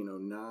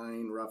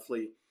 1609,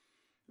 roughly.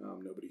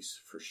 Nobody's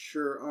for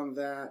sure on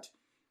that.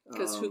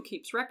 Because who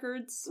keeps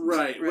records?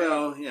 Right,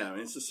 well, yeah, I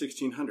mean, it's the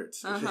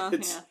 1600s.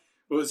 Yeah.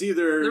 It was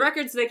either... The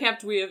records they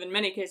kept, we have in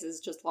many cases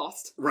just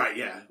lost. Right,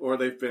 yeah. Or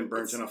they've been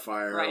burnt in a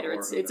fire. Right, or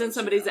it's in knows,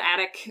 somebody's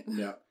attic.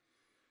 Yeah.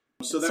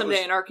 So that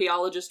Someday an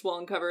archaeologist will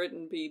uncover it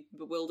and be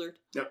bewildered.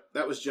 Yep,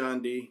 that was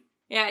John Dee.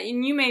 Yeah,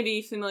 and you may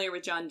be familiar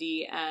with John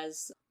Dee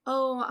as,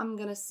 I'm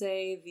going to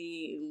say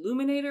the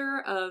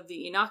illuminator of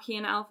the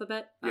Enochian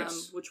alphabet,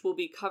 Yes. which we'll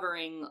be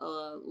covering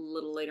a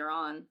little later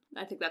on.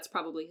 I think that's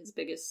probably his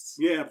biggest...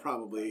 Yeah,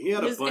 probably. He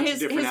had a bunch of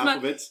different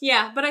alphabets.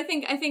 Yeah, but I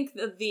think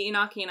the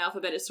Enochian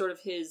alphabet is sort of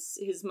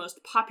his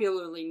most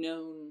popularly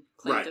known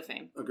claim to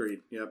fame.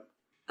 Agreed, yep.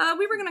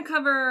 We were going to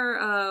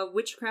cover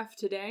witchcraft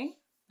today,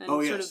 and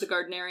sort yes. of the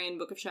Gardnerian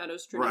Book of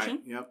Shadows tradition.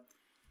 Right, yep.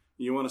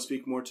 You want to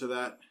speak more to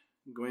that,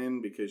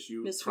 Gwen, because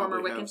you Ms.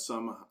 probably Former have Wiccan?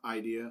 some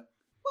idea.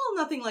 Well,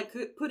 nothing like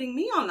putting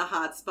me on the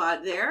hot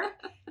spot there.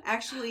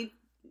 Actually,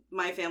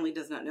 my family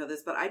does not know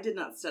this, but I did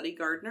not study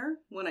Gardner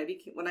when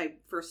I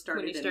first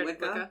started in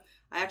Wicca.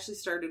 I actually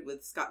started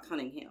with Scott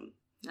Cunningham.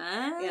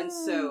 Ah. And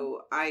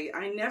so I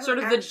never sort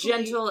of actually,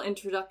 the gentle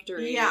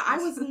introductory. Yeah, I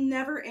was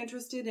never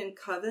interested in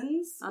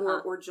covens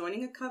or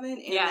joining a coven.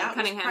 And that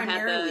Cunningham was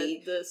primarily,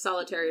 had the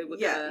solitary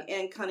Wicca. Yeah,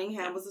 and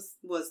Cunningham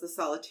was the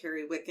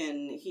solitary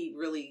Wiccan. He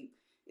really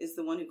is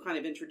the one who kind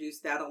of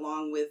introduced that,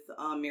 along with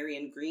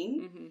Marion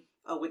Green,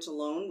 which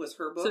alone was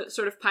her book. So,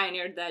 sort of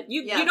pioneered that.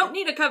 You don't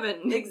need a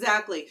coven.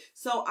 Exactly.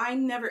 So I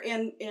never,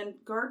 and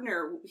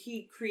Gardner,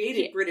 he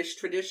created British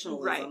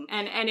traditionalism.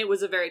 Right, and it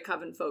was a very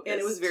coven-focused. And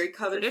it was very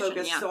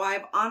coven-focused, yeah. so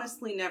I've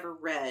honestly never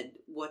read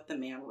what the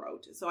man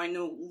wrote. So I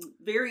know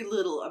very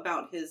little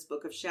about his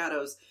Book of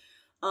Shadows.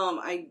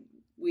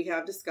 We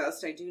have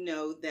discussed, I do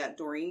know that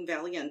Doreen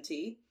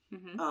Valiente,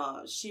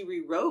 she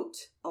rewrote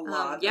a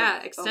lot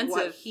of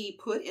what he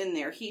put in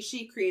there.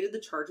 She created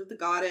the Charge of the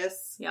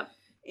Goddess. Yep.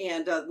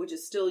 And which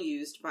is still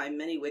used by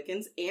many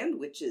Wiccans and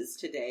witches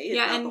today. It's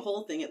not the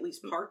whole thing, at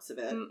least parts of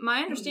it.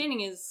 My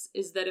understanding is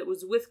that it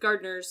was with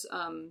Gardner's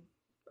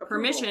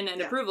permission and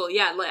approval.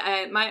 Yeah,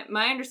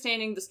 my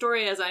understanding, the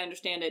story as I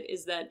understand it,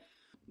 is that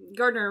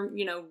Gardner,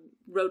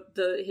 wrote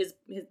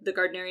the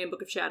Gardnerian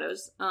Book of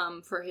Shadows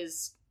for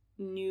his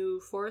New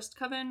Forest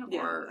Coven,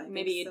 or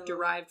maybe it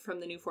derived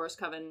from the New Forest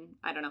Coven.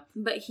 I don't know.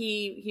 But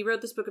he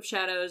wrote this Book of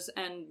Shadows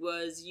and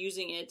was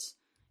using it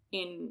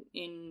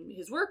in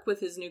his work with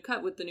his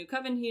with the new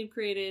coven he had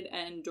created,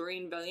 and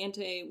Doreen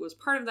Valiente was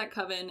part of that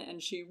coven,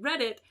 and she read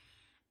it,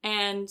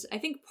 and I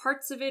think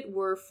parts of it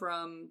were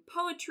from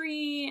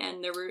poetry,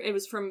 and it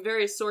was from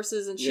various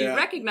sources, and she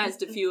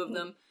recognized a few of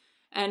them,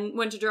 and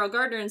went to Gerald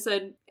Gardner and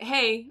said,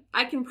 "Hey,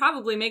 I can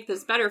probably make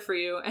this better for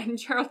you." And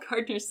Gerald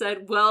Gardner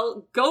said,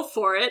 "Well, go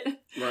for it."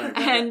 Right.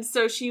 And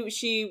so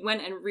she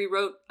went and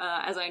rewrote,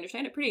 as I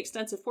understand it, pretty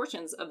extensive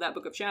portions of that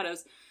Book of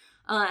Shadows.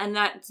 And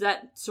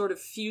that sort of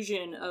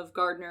fusion of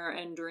Gardner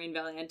and Doreen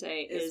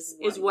Valiente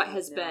is what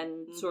has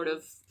been sort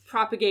of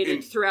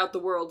propagated throughout the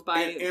world by...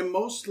 And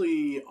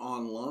mostly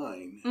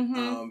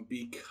online,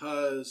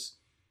 because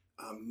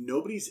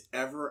nobody's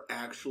ever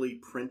actually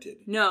printed.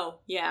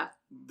 No, yeah.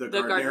 The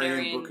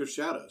Gardnerian Book of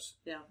Shadows.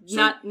 Yeah.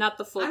 So, not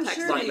the full text. I'm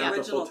sure the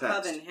original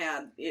coven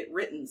had it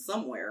written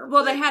somewhere.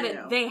 Well, they had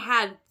it. They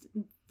had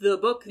the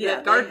book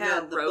that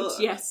Gardner wrote,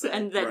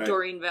 and that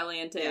Doreen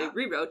Valiente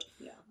rewrote.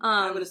 Yeah.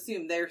 I would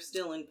assume they're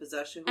still in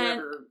possession,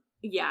 whoever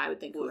Yeah, I would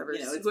think whoever's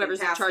it's whoever's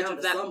been in passed charge down of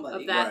to that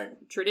somebody.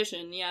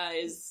 tradition,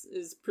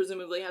 is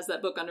presumably has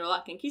that book under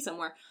lock and key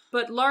somewhere.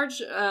 But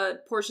large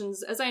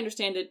portions, as I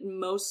understand it,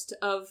 most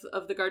of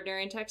the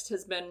Gardnerian text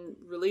has been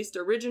released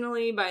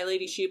originally by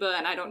Lady Sheba,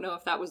 and I don't know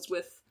if that was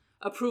with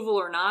approval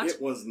or not.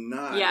 It was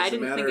not. Yeah, As I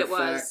didn't think it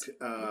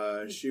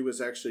was. She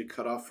was actually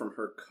cut off from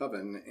her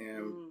coven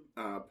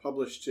and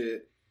published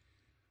it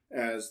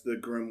as the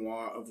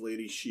Grimoire of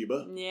Lady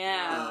Sheba.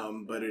 Yeah.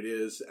 But it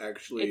is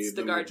actually It's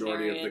the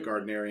majority of the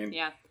Gardnerian.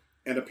 Yeah.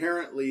 And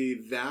apparently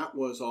that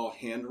was all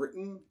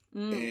handwritten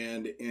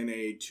and in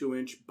a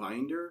 2-inch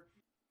binder,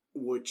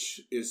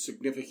 which is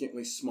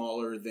significantly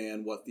smaller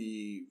than what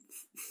the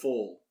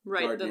full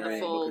Gardnerian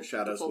Book of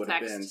Shadows would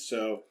have been.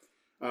 So,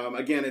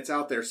 again, it's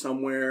out there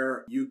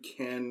somewhere. You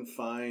can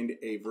find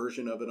a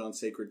version of it on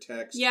Sacred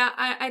Text. Yeah,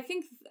 I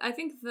think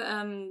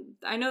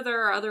I know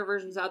there are other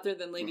versions out there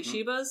than Lady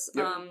Sheba's.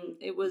 Yep.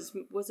 It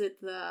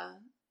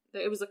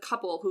was a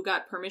couple who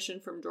got permission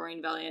from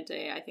Doreen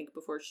Valiente, I think,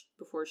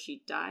 before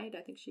she died.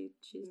 I think she's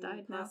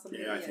died now.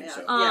 Yeah, I think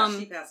so. Yeah,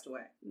 she passed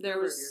away.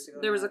 There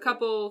was a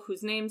couple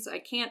whose names I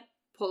can't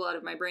pull out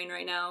of my brain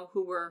right now.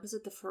 Was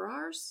it the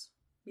Ferrars?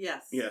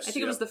 Yes. Yes. I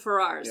think it was the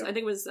Ferrars. Yep. I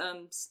think it was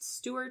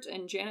Stuart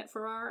and Janet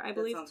Ferrar, I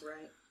believe. That sounds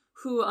right.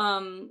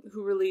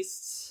 Who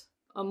released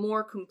a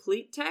more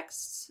complete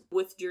text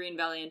with Doreen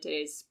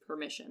Valiente's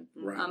permission.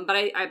 Right. But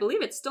I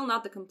believe it's still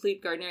not the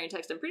complete Gardnerian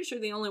text. I'm pretty sure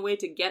the only way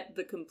to get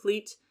the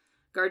complete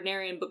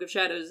Gardnerian Book of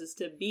Shadows is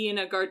to be in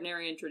a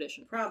Gardnerian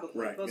tradition.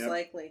 Probably, most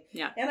likely.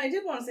 Yeah. And I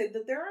did want to say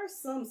that there are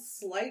some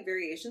slight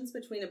variations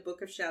between a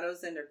Book of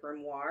Shadows and a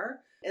grimoire,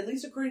 at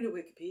least according to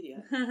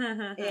Wikipedia.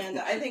 And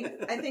I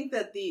think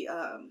that the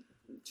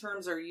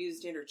terms are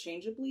used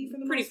interchangeably for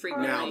the pretty most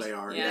frequently. part. Now they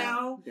are.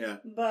 Yeah.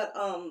 But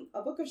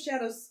a Book of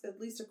Shadows, at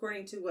least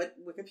according to what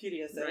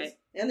Wikipedia says, right.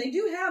 And they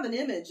do have an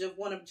image of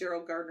one of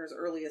Gerald Gardner's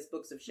earliest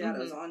Books of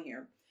Shadows on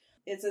here.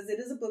 It says it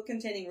is a book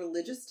containing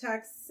religious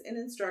texts and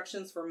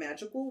instructions for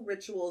magical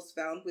rituals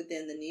found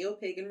within the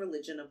neo-pagan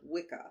religion of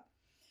Wicca.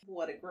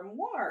 What a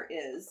grimoire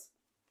is.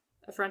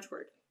 A French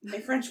word. A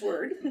French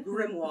word,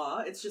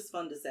 grimoire. It's just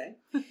fun to say.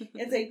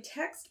 It's a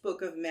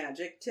textbook of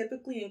magic,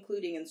 typically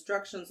including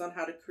instructions on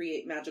how to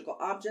create magical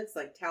objects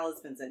like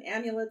talismans and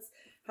amulets,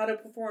 how to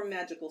perform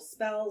magical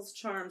spells,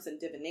 charms, and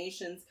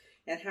divinations,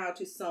 and how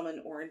to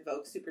summon or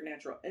invoke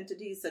supernatural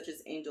entities such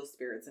as angels,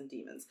 spirits, and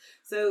demons.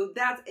 So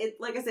that's it.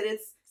 Like I said,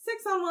 it's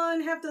 6 on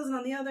one, half dozen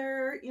on the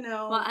other,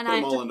 Well, and put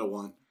them all into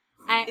one.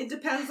 It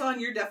depends on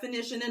your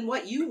definition and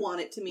what you want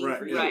it to mean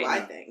for you,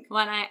 I think. Well,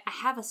 and I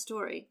have a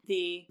story,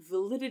 the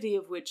validity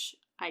of which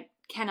I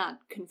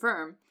cannot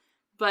confirm,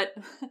 but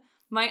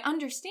my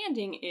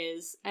understanding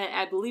is,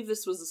 I believe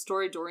this was a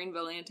story Doreen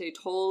Valiente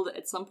told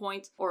at some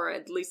point, or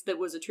at least that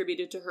was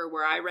attributed to her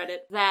where I read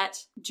it,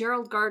 that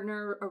Gerald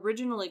Gardner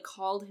originally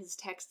called his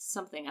text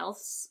something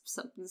else,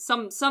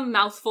 some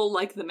mouthful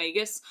like the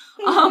Magus.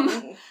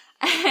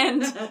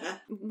 And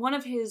one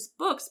of his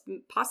books,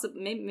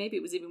 possibly maybe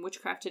it was even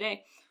Witchcraft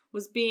Today,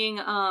 was being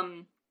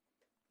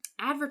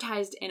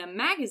advertised in a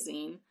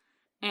magazine,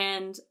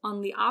 and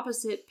on the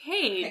opposite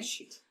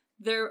page,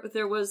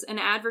 there was an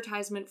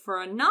advertisement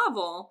for a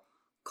novel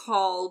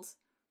called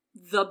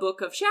The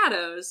Book of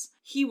Shadows.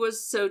 He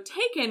was so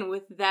taken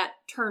with that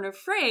turn of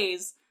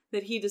phrase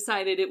that he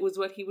decided it was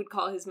what he would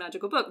call his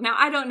magical book. Now,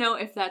 I don't know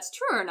if that's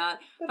true or not,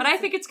 but I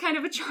think it's kind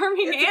of a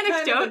charming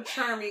anecdote. Kind of a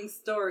charming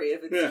story,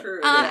 if it's true.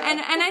 And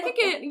I think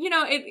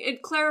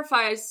it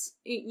clarifies,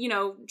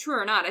 true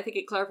or not, I think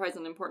it clarifies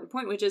an important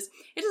point, which is,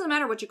 it doesn't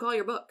matter what you call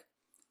your book.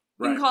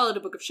 You can call it a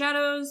Book of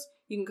Shadows,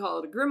 you can call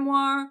it a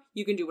grimoire,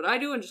 you can do what I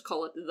do and just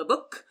call it the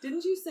book.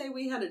 Didn't you say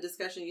we had a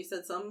discussion, you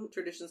said some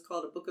traditions call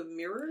it a Book of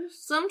Mirrors?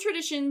 Some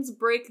traditions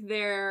break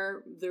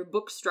their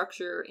book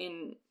structure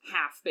in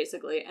half,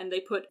 basically, and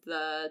they put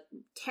the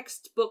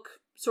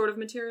textbook sort of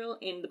material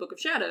in the Book of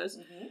Shadows,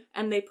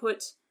 and they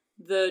put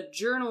the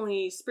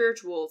journal-y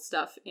spiritual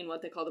stuff in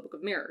what they call the Book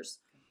of Mirrors.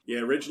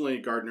 Yeah, originally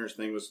Gardner's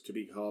thing was to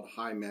be called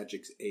High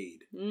Magic's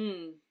Aid.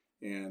 And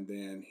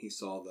then he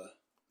saw the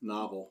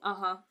novel.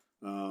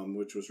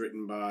 Which was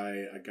written by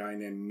a guy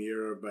named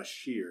Mir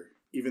Bashir.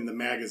 Even the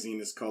magazine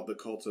is called The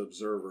Occult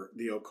Observer,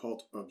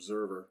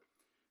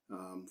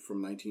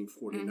 from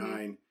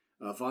 1949,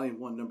 Volume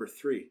 1, Number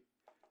 3.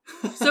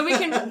 So we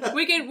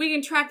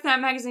can track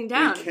that magazine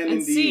down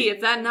and see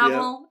if that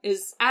novel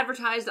is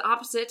advertised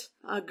opposite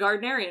a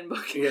Gardnerian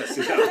book. Yes.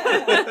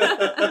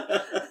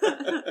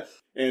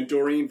 And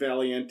Doreen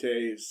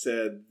Valiente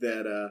said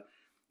that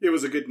it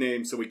was a good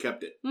name, so we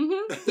kept it.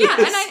 Yeah,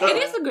 and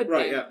it is a good name.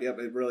 Right, yeah,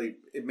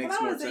 it makes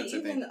more sense,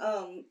 I think.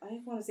 I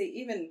want to say,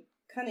 even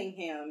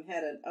Cunningham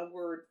had a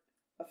word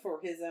for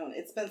his own.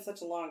 It's been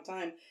such a long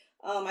time.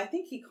 I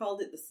think he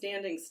called it the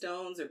Standing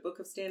Stones or Book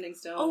of Standing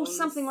Stones. Oh,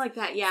 something like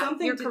that, yeah.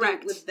 Something You're to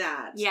correct. do with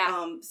that.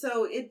 Yeah.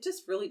 So it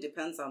just really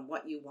depends on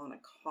what you want to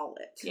call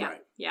it. Yeah,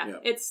 right. yeah.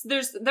 Yep.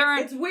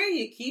 It's where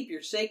you keep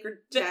your sacred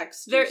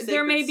text.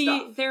 There may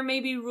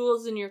be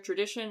rules in your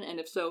tradition, and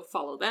if so,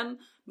 follow them.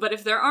 But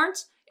if there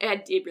aren't,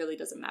 It really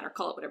doesn't matter.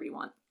 Call it whatever you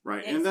want. Right.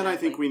 Exactly. And then I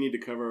think we need to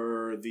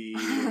cover the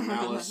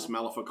Malleus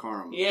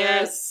Maleficarum.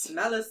 Yes.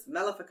 Malleus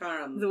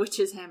Maleficarum. The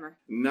Witch's Hammer.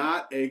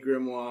 Not a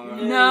grimoire.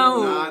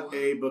 No. Not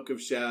a Book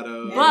of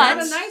Shadows. And But-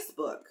 not a nice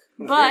book.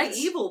 but- An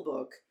evil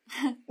book.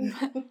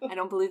 I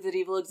don't believe that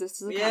evil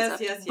exists as a Yes,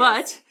 concept. yes.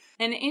 But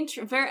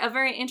a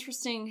very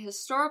interesting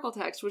historical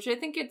text, which I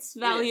think it's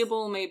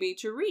valuable maybe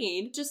to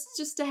read,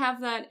 just to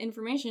have that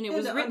information. It And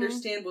was to written...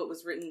 understand what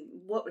was written,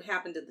 what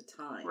happened at the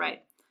time.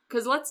 Right.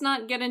 Because let's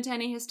not get into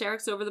any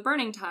hysterics over the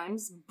burning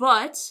times,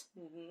 but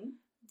Mm-hmm.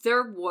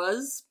 there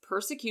was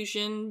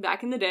persecution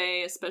back in the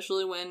day,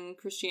 especially when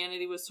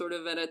Christianity was sort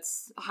of at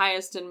its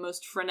highest and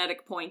most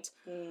frenetic point.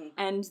 Mm.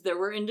 And there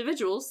were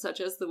individuals,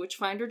 such as the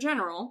Witchfinder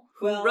General,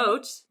 who Well-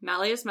 wrote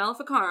Malleus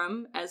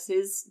Maleficarum as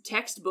his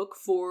textbook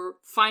for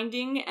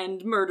finding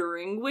and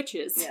murdering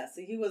witches. Yeah,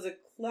 so he was a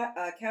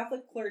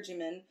Catholic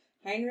clergyman,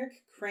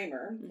 Heinrich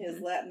Kramer.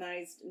 His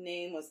Latinized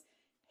name was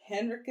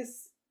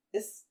Henricus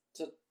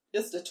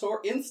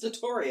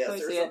Instatorius I or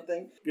see it.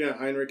 something. Yeah,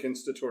 Heinrich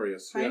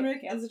Instatorius. Yeah.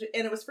 Heinrich Instatorius.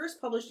 And it was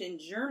first published in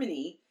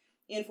Germany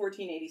in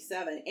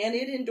 1487, and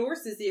it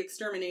endorses the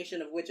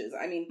extermination of witches.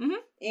 I mean,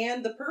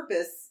 and the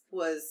purpose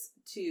was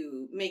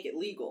to make it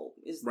legal.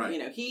 Right. You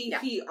know,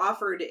 he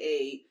offered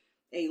a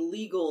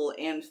legal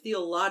and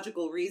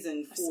theological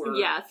reason for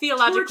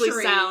theologically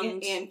torturing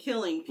sound. and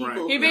killing people. Right.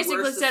 Who He basically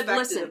were said, suspected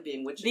 "Listen, of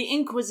being witches." The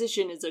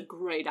Inquisition is a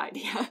great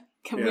idea.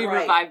 Can Yeah. we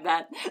Right. revive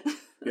that?"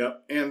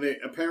 Yep, and they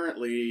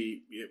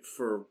apparently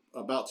for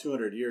about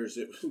 200 years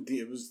it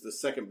was the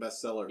second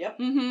bestseller. Yep.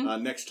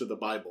 Next to the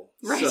Bible.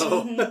 Right.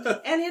 So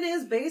And it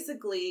is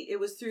basically, it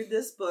was through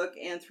this book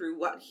and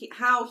through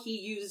how he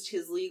used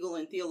his legal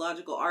and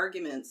theological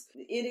arguments.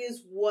 It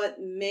is what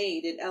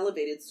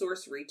elevated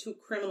sorcery to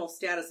criminal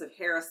status of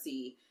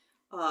heresy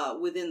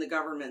within the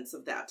governments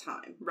of that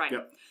time. Right.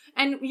 Yep.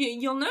 And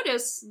you'll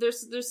notice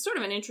there's sort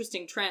of an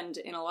interesting trend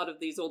in a lot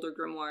of these older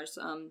grimoires,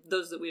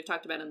 those that we have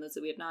talked about and those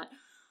that we have not,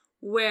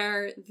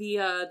 where the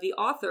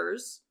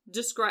authors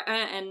describe,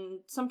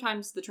 and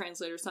sometimes the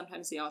translators,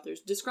 sometimes the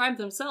authors, describe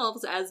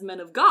themselves as men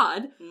of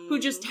God who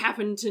just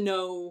happen to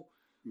know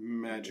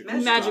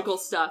magical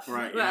stuff.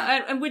 Right,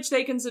 yeah. And which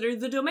they consider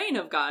the domain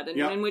of God, and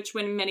Yep. in which,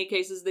 in many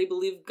cases, they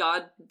believe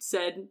God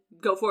said,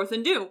 "Go forth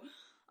and do."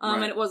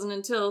 And it wasn't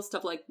until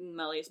stuff like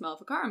Malleus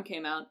Maleficarum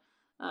came out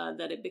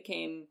that it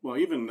became... Well,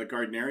 even the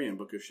Gardnerian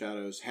Book of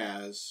Shadows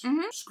has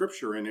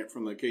scripture in it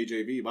from the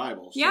KJV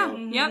Bible. So. Yeah,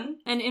 yep.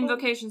 And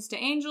invocations to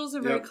angels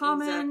are very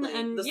common. Exactly.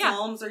 And the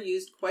Psalms are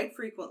used quite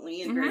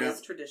frequently in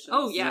various traditions.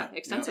 Oh, yeah, And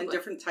extensively.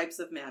 different types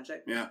of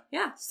magic. Yeah.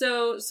 Yeah,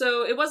 so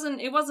it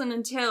wasn't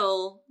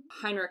until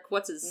Heinrich,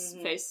 what's his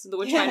face, the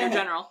Witchfinder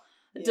General,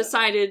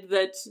 decided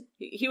that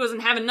he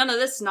wasn't having none of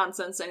this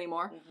nonsense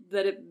anymore,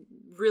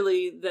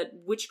 that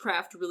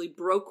witchcraft really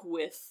broke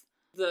with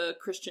the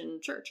Christian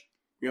church.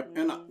 Yep,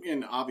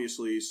 and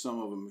obviously some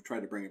of them have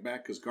tried to bring it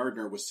back because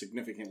Gardner was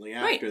significantly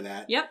after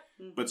that. Yep.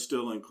 But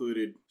still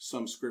included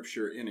some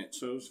scripture in it,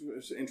 so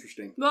it's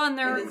interesting. Well, and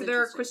there are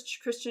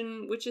interesting.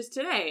 Christian witches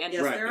today, and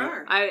Yes, there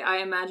are. I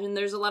imagine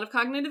there's a lot of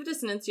cognitive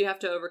dissonance you have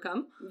to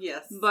overcome.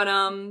 Yes.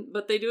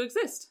 But they do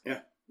exist.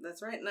 Yeah.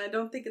 That's right. And I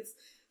don't think it's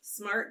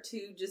smart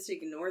to just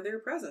ignore their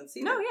presence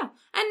either. No, yeah.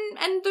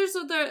 And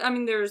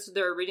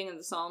there are reading of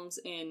the Psalms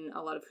in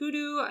a lot of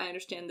hoodoo. I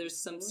understand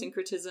there's some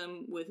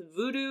syncretism with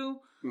voodoo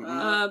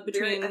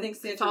between I think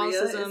Santeria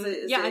Catholicism.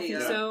 is I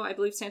think so. I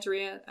believe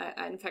Santeria.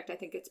 In fact, I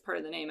think it's part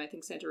of the name. I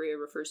think Santeria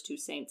refers to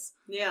saints.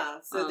 Yeah.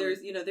 So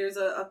there's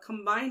a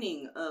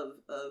combining of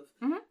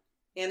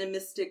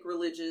animistic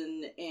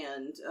religion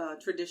and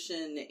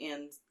tradition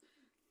and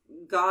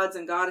gods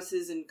and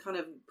goddesses and kind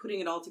of putting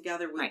it all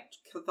together with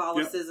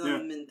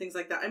Catholicism and things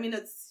like that. I mean,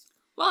 it's...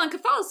 Well, and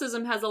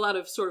Catholicism has a lot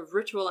of sort of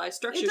ritualized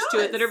structures to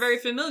it that are very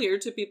familiar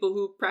to people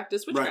who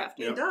practice witchcraft.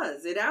 Right. It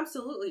does. It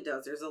absolutely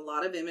does. There's a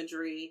lot of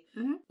imagery,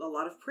 a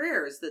lot of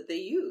prayers that they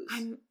use.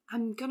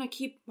 I'm gonna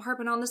keep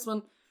harping on this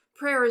one.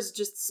 Prayer is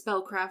just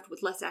spellcraft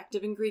with less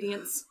active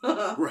ingredients.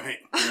 Right.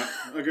 Yeah.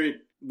 Agreed.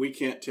 We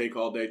can't take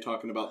all day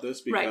talking about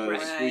this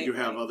because we do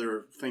have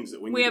other things that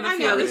we need have to a few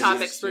cover other in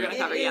topics this. we're going to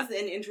cover. It is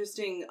an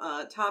interesting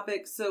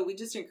topic, so we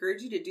just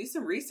encourage you to do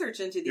some research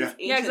into these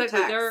ancient exactly.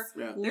 texts.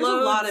 There's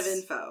a lot of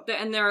info.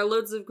 And there are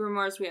loads of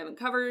grimoires we haven't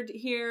covered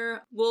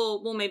here.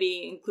 We'll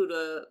maybe include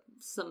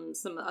some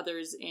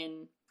others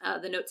in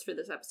the notes for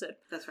this episode.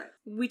 That's right.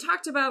 We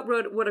talked about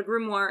what a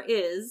grimoire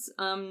is.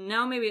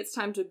 Now maybe it's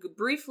time to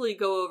briefly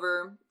go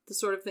over the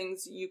sort of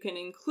things you can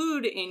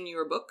include in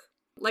your book.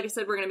 Like I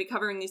said, we're going to be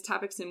covering these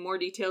topics in more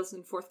details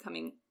in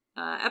forthcoming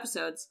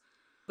episodes.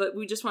 But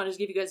we just wanted to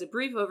give you guys a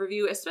brief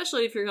overview,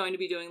 especially if you're going to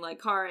be doing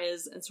like Cara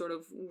is and sort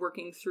of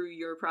working through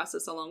your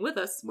process along with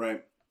us.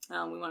 Right.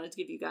 We wanted to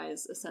give you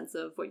guys a sense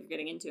of what you're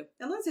getting into.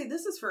 And let's say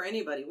this is for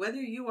anybody,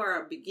 whether you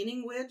are a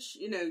beginning witch,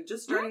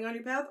 just starting on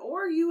your path,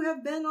 or you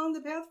have been on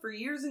the path for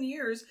years and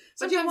years,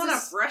 but you want to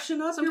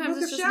freshen up your Book of Shadows.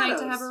 Sometimes it's just nice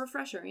to have a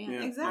refresher,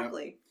 yeah.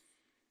 Exactly.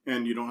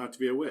 And you don't have to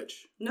be a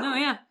witch. No,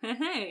 yeah.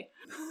 Hey.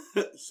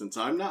 Since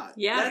I'm not.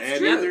 Yeah, that's and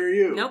true. neither are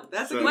you. Nope.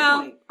 That's a So- good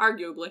Well, point.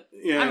 arguably.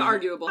 Yeah. I'm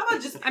arguable. How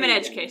about just I'm an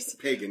edge pagan? case.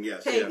 Pagan,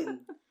 yes. Yeah. Pagan.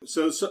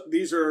 So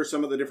these are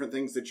some of the different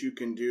things that you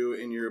can do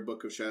in your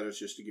Book of Shadows,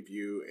 just to give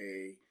you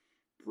a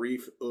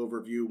brief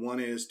overview. One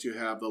is to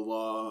have the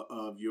law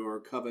of your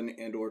coven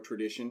and or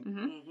tradition. Mm-hmm.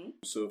 Mm-hmm.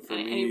 So for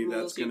Any me, rules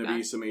that's going to you've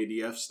be got? some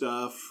ADF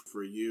stuff.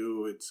 For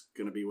you, it's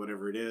going to be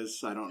whatever it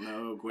is. I don't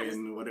know,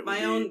 Gwen, what it would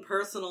My be. own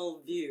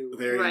personal view.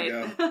 There Right. you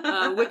go.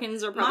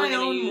 Wiccans are probably My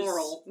going own to use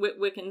moral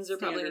Wiccans are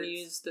probably going to standards.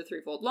 use the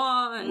threefold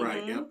law. And,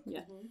 Right, yep.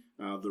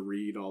 Yeah. The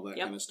read, all that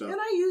Yep. kind of stuff. And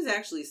I use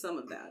actually some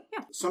of that.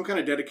 Some kind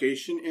of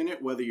dedication in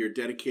it, whether you're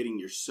dedicating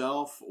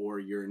yourself or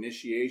your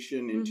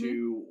initiation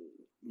into,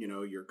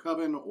 your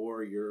coven,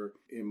 or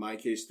in my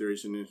case, there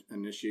is an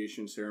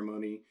initiation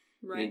ceremony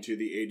Right. into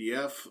the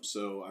ADF.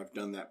 So I've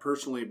done that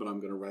personally, but I'm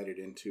going to write it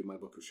into my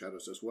Book of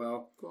Shadows as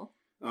well. Cool.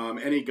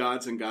 Any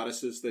gods and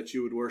goddesses that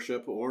you would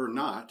worship or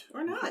not.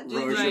 Or not. Right,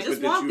 You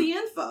just but want did the you-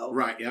 info.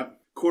 Right,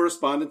 yep.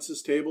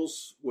 Correspondences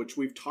tables, which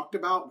we've talked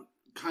about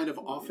kind of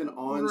off and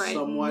on Right.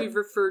 somewhat. We've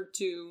referred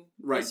to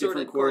Right, assorted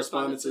different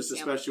correspondences, yeah.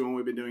 especially when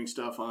we've been doing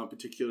stuff on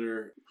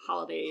particular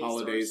holidays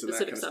or and that specific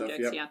kind of stuff.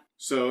 subjects. Yep. Yeah.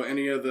 So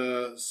any of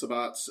the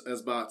sabbats,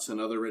 esbats, and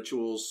other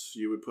rituals,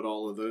 you would put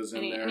all of those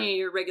in there. Any of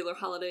your regular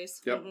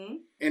holidays. Yep. Mm-hmm.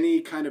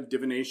 Any kind of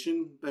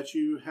divination that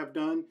you have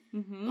done,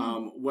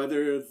 Mm-hmm.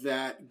 whether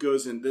that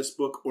goes in this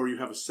book or you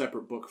have a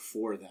separate book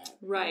for that.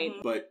 Right.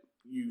 But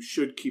you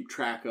should keep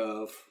track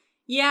of.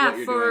 Yeah. what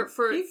you're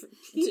For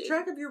Keep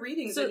track of your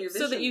readings and your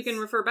visions. so that you can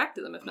refer back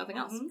to them if nothing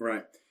else. Mhm.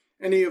 Right.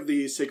 Any of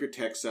the sacred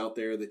texts out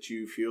there that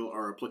you feel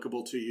are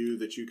applicable to you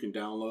that you can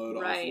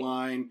download Right.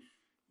 offline,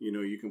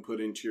 you can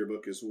put into your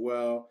book as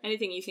well.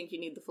 Anything you think you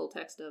need the full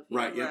text of.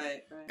 Right, yep.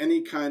 Right.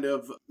 Any kind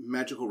of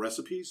magical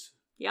recipes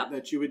Yep.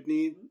 that you would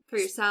need. For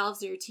your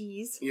salves or your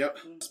teas. Yep.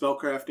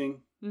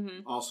 Spellcrafting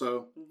Mm-hmm.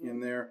 also in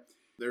there.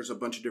 There's a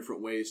bunch of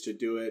different ways to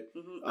do it.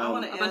 Mm-hmm. I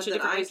want to a add bunch of that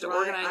different ways to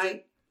organize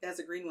it. as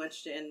a green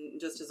witch and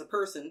just as a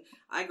person,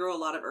 I grow a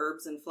lot of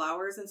herbs and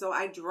flowers, and so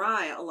I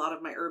dry a lot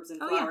of my herbs and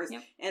flowers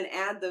and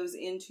add those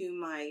into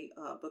my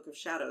Book of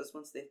Shadows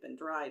once they've been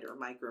dried, or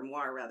my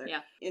grimoire rather,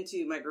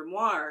 into my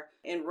grimoire,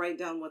 and write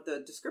down what the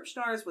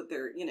description are, what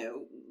they're,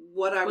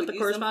 what I would the use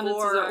them for,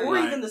 correspondences are. or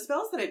Right. even the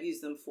spells that I've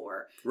used them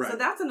for. Right. So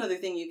that's another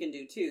thing you can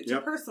do too,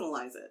 to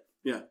personalize it.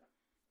 Yeah,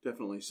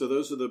 definitely. So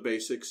those are the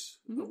basics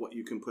of what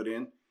you can put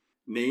in.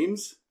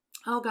 Names.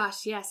 Oh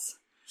gosh, yes.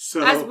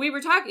 So As we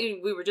were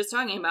just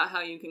talking about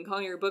how you can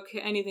call your book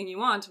anything you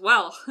want.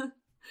 Well,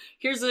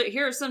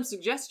 here are some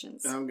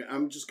suggestions.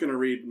 I'm just going to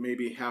read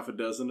maybe half a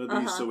dozen of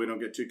these so we don't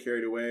get too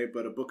carried away.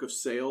 But a Book of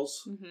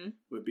Sails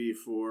would be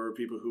for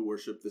people who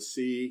worship the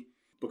sea.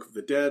 Book of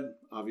the Dead,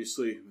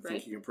 obviously. I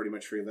think you can pretty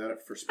much figure that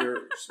out for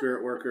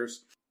spirit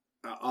workers.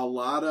 A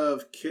lot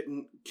of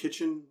kitchen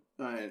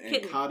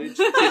and cottage.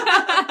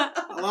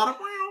 A lot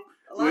of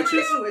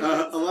witches.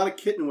 A lot of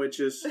kitten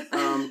witches.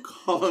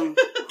 Call them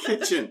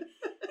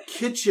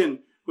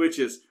kitchen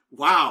witches.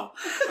 Wow.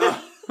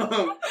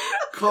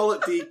 Call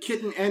it the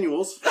kitten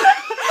annuals.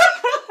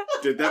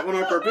 Did that one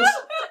on purpose.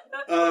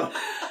 Well,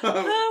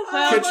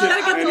 kitchen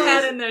gotta get annuals.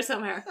 that in there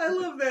somewhere. I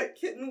love that,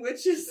 kitten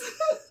witches.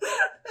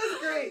 That's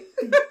great.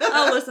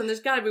 Oh, listen, there's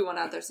got to be one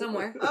out there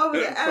somewhere. Oh,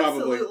 yeah,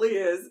 Probably. absolutely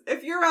is.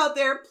 If you're out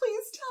there,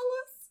 please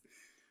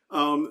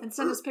tell us. And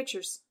send us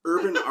pictures.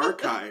 Urban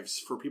archives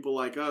for people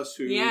like us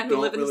who who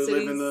don't live in the really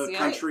live in the cities,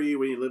 country.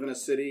 We live in a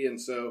city, and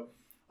so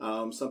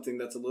something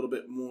that's a little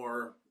bit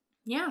more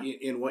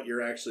in what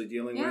you're actually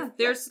dealing with.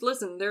 There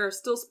are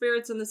still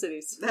spirits in the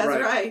cities. That's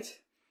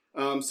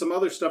right. Some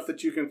other stuff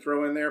that you can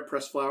throw in there: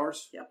 pressed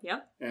flowers,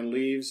 Yep. and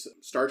leaves.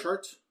 Star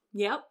charts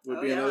Yep.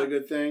 would be another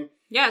good thing.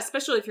 Yeah,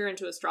 especially if you're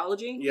into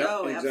astrology. Yep,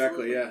 Oh,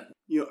 exactly. absolutely.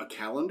 Yeah, a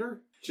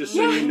calendar, just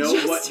so you know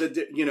what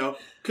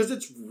because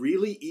it's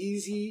really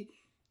easy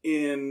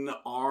in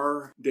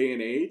our day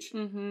and age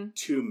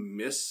to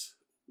miss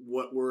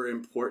what were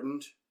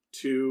important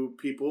to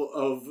people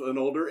of an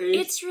older age.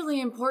 It's really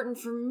important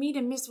for me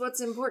to miss what's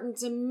important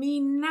to me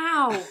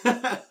now.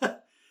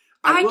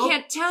 I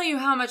can't tell you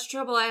how much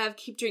trouble I have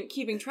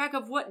keeping track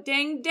of what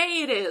dang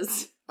day it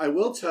is. I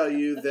will tell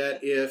you that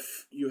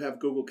if you have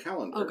Google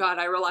Calendar... Oh God,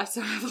 I rely so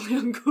heavily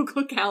on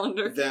Google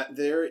Calendar. That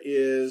there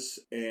is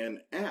an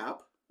app,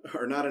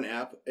 or not an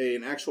app,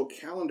 an actual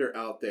calendar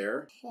out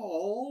there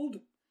called...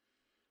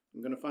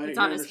 I'm going to find It's it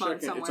on here his in a phone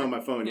second. somewhere. It's on my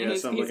phone,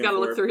 yes. He's got to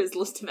look through his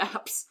list of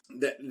apps.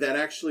 That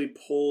actually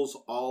pulls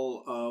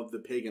all of the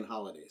pagan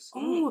holidays.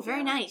 Oh,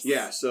 very nice.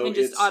 Yeah, so and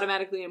just it's...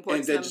 automatically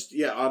imports them.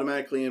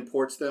 Automatically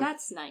imports them.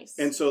 That's nice.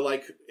 And so,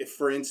 like, if,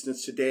 for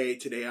instance, today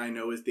I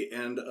know is the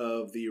end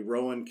of the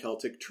Rowan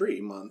Celtic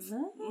Tree month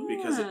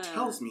because it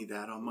tells me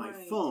that on my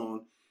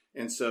phone.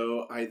 And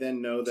so I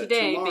then know that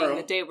today tomorrow... being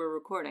the day we're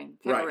recording,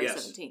 February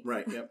 17th.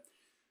 Right, yep.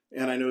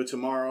 And I know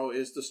tomorrow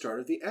is the start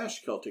of the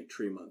Ash Celtic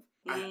Tree month.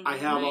 I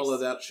have all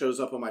of that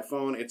shows up on my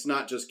phone. It's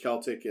not just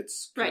Celtic,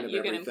 it's kind of you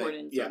everything. can import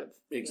in sort of.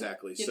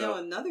 Exactly. You know,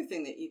 another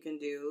thing that you can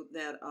do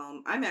that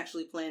I'm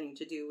actually planning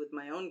to do with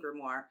my own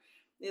grimoire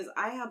is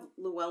I have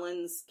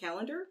Llewellyn's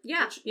calendar.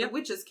 Yeah. The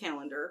witch's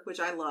calendar, which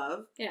I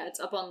love. Yeah, it's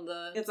up on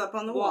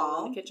the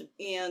wall in the kitchen.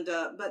 And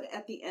but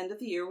at the end of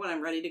the year, when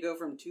I'm ready to go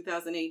from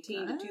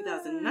 2018 to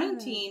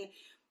 2019,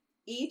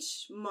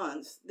 each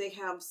month they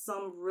have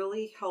some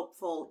really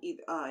helpful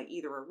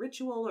either a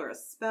ritual or a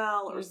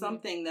spell or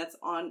something that's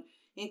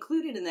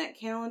included in that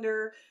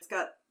calendar. It's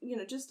got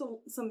just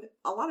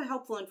a lot of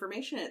helpful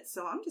information in it.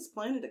 So I'm just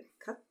planning to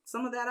cut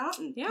some of that out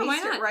and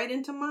paste it right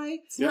into my.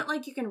 It's not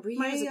like you can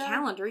reuse a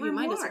calendar. You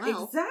might as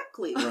well.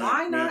 Exactly. Right.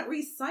 Why not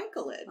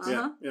recycle it?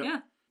 Yeah.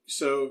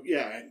 So,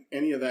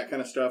 any of that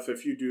kind of stuff,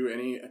 if you do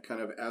any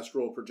kind of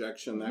astral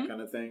projection, that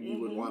kind of thing, you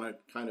would want to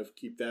kind of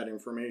keep that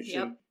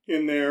information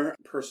in there.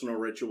 Personal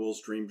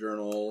rituals, dream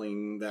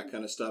journaling, that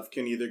kind of stuff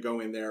can either go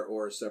in there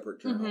or a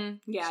separate journal.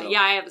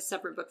 I have a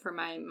separate book for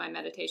my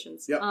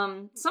meditations. Yep.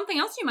 Something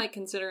else you might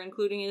consider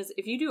including is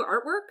if you do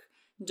artwork,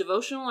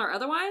 devotional or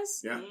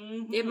otherwise,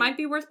 it might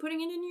be worth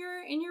putting it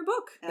in your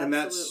book.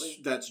 Absolutely.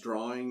 And that's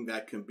drawing,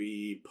 that can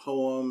be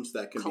poems,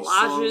 that can collages, be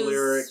song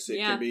lyrics, it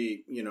can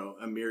be,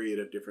 a myriad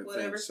of different things.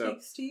 Whatever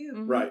speaks to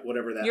you. Right,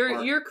 whatever that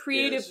your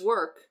creative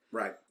work,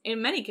 right,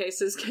 in many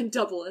cases can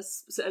double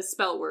as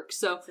spell work,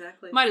 so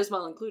might as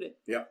well include it.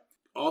 Yep.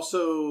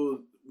 Also,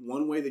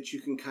 one way that you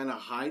can kind of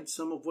hide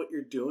some of what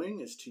you're doing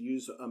is to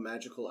use a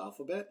magical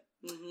alphabet.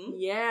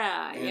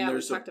 Yeah,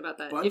 we talked about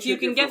that. If you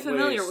can get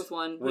familiar with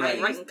one,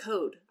 right. Write in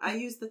code. I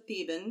use the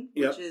Theban,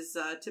 which is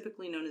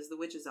typically known as the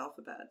witch's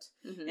alphabet.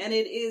 And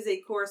it is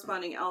a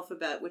corresponding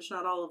alphabet, which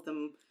not all of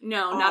them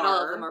not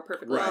all of them are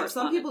perfectly correspondent.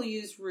 Some people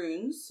use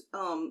runes,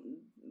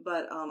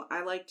 but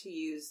I like to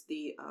use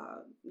the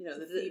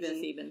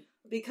Theban.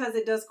 Because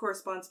it does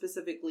correspond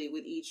specifically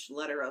with each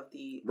letter of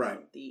the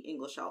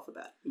English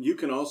alphabet. You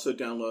can also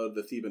download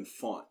the Theban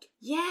font.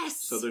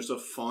 Yes! So there's a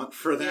font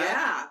for that.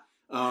 Yeah.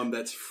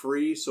 That's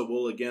free, so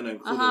we'll again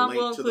include a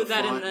link to the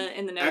that font.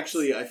 in the notes.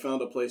 Actually, I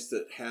found a place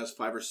that has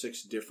 5 or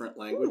 6 different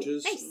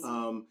languages. Nice.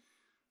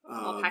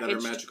 That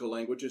are magical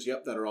languages.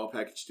 Yep, that are all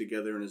packaged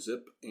together in a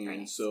zip,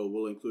 and so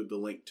we'll include the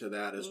link to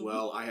that as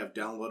well. I have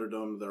downloaded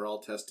them; they're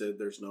all tested.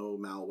 There's no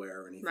malware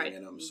or anything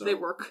in them, so they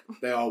work.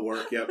 They all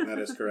work. Yep, that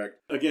is correct.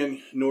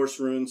 Again, Norse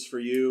runes for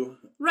you,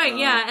 right?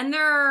 And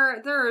there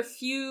are a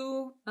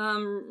few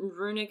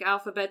runic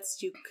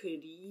alphabets you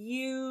could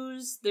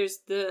use. There's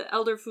the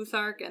Elder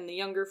Futhark and the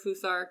Younger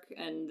Futhark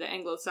and the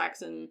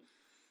Anglo-Saxon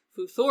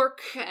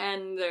Futhork,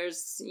 and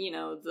there's,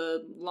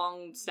 the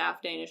long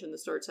staff Danish and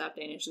the short staff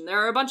Danish, and there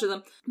are a bunch of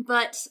them.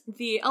 But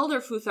the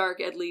Elder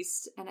Futhark, at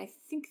least, and I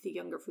think the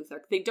Younger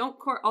Futhark, they don't,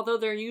 although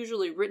they're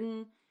usually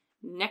written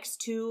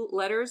next to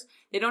letters,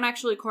 they don't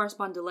actually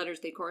correspond to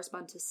letters, they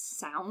correspond to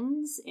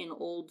sounds in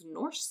Old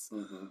Norse.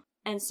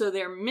 And so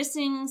they're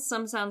missing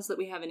some sounds that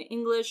we have in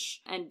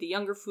English, and the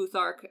Younger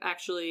Futhark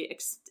actually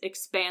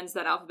expands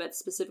that alphabet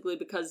specifically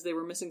because they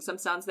were missing some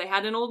sounds they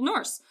had in Old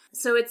Norse.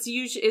 So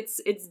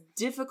it's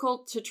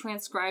difficult to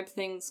transcribe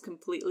things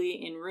completely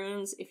in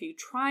runes. If you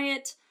try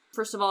it,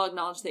 first of all,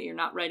 acknowledge that you're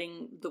not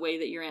writing the way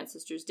that your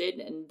ancestors did,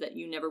 and that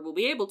you never will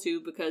be able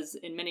to, because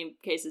in many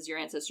cases your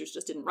ancestors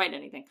just didn't write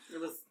anything.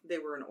 They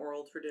were an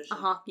oral tradition.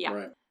 Yeah.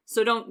 Right.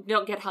 So don't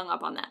get hung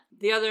up on that.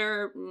 The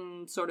other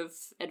sort of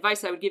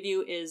advice I would give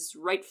you is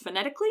write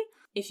phonetically.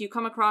 If you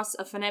come across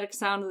a phonetic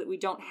sound that we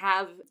don't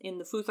have in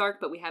the Futhark,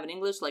 but we have in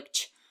English, like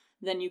ch,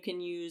 then you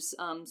can use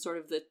sort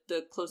of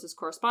the closest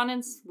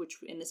correspondence, which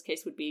in this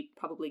case would be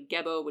probably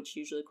Gebo, which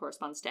usually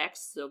corresponds to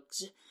X, so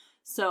ch.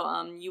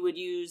 So you would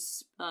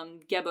use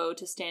Gebo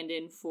to stand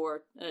in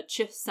for a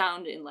ch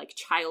sound in like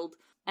child.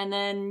 And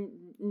then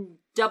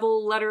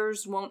double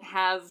letters won't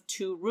have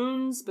 2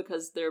 runes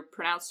because they're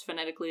pronounced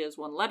phonetically as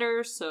one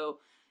letter. So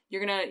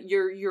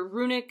your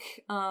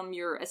runic,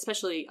 your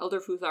especially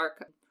Elder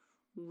Futhark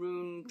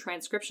rune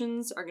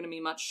transcriptions are going to be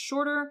much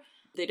shorter.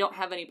 They don't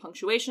have any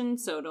punctuation,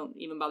 so don't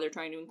even bother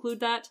trying to include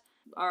that.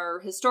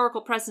 Our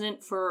historical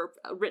precedent for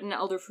written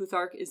Elder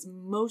Futhark is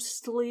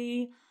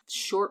mostly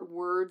short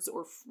words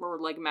or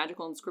like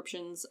magical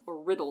inscriptions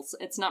or riddles.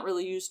 It's not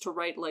really used to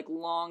write like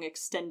long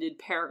extended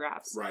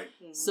paragraphs. Right.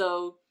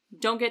 So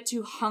don't get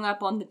too hung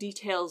up on the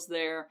details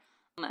there.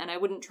 And I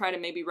wouldn't try to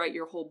maybe write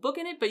your whole book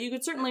in it, but you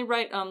could certainly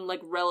write like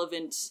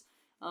relevant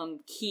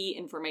key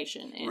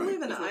information.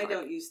 Believe it or not, I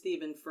don't use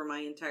Theban for my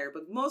entire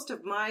book. Most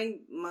of my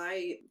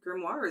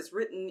grimoire is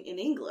written in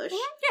English.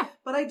 Yeah.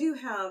 But I do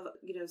have,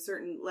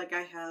 certain, like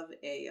I have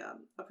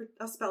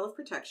a spell of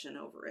protection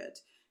over it.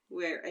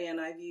 And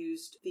I've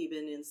used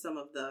Theban in some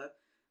of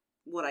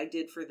what I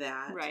did for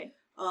that. Right.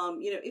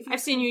 If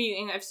I've seen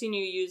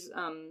you use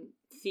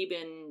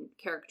Theban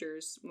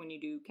characters when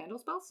you do candle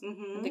spells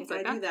and things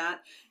like that. I do that.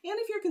 And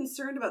if you're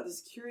concerned about the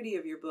security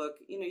of your book,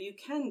 you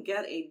can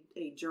get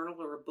a journal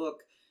or a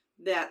book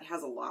that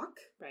has a lock.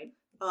 Right.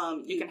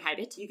 You can hide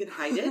it. You can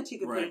hide it. You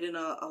can put it in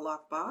a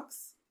lock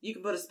box. You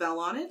can put a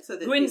spell on it so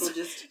that Gwen's people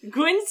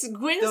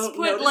just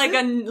put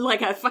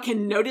like a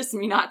fucking notice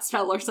me not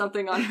spell or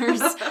something on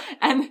hers,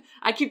 and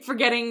I keep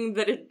forgetting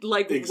that it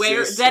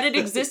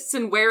exists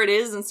and where it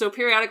is, and so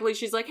periodically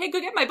she's like, "Hey,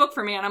 go get my book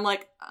for me," and I'm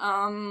like,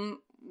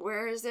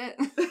 where is it?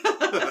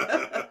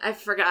 I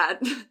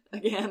forgot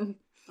again.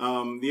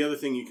 The other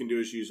thing you can do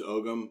is use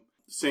Ogum.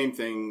 Same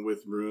thing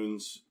with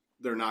runes.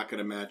 They're not going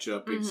to match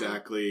up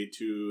exactly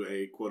to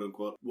a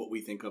quote-unquote what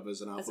we think of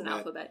as an alphabet. As an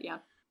alphabet, yeah.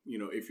 You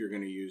know, if you're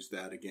going to use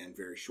that, again,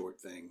 very short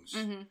things.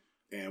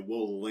 And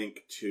we'll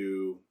link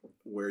to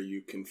where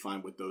you can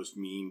find what those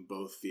mean,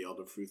 both the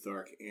Elder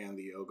Futhark and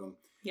the Ogum.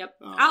 Yep.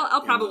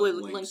 I'll probably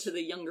link to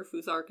the Younger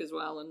Futhark as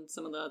well and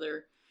some of the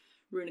other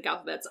runic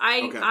alphabets.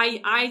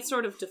 I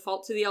sort of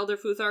default to the Elder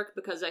Futhark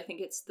because I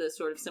think it's the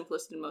sort of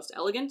simplest and most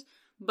elegant.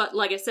 But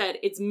like I said,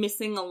 it's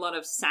missing a lot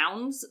of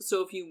sounds.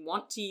 So if you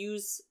want to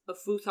use a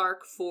Futhark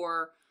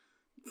for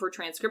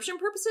transcription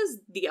purposes,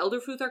 the Elder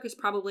Futhark is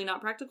probably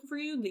not practical for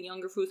you. The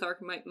Younger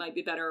Futhark might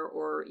be better,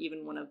 or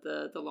even one of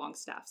the long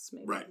staffs,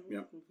 maybe. Right,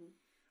 yeah.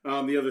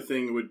 The other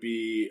thing would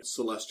be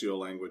celestial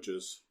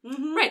languages.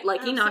 Right,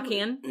 like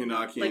Enochian.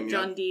 Enochian, like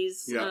John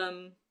Dee's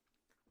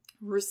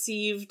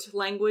received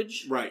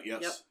language. Right,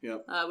 yes.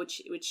 Yep.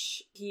 Which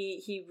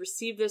he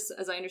received this,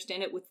 as I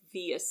understand it, with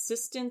the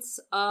assistance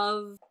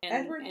of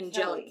Edward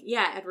Angelic. Kelly.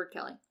 Yeah, Edward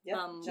Kelly. Yep.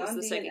 Was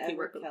the psychic he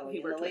worked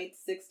Kelly. with. In the late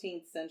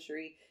 16th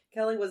century,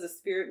 Kelly was a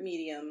spirit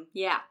medium.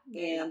 Yeah.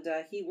 And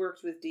he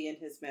worked with Dee in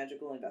his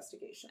magical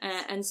investigations.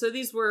 And so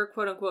these were,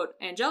 quote-unquote,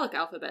 angelic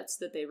alphabets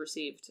that they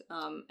received,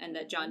 and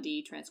that John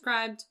Dee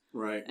transcribed.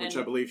 Right, which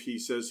I believe he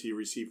says he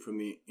received from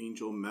the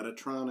angel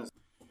Metatron.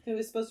 Who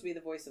was supposed to be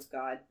the voice of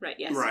God. Right,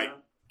 yes. Right.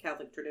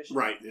 Catholic tradition.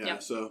 Right, yeah,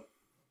 Yep. So...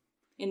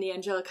 in the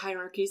angelic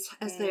hierarchies,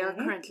 as they are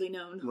currently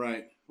known.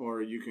 Right,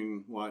 or you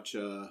can watch...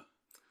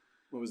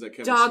 what was that?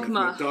 Kevin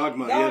Dogma. Smith?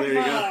 Dogma. Yeah, there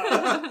you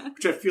go.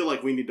 Which I feel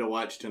like we need to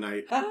watch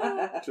tonight,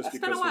 just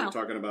because we're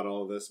talking about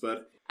all of this.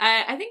 But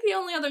I think the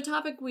only other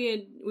topic we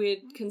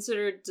had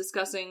considered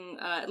discussing,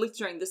 at least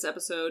during this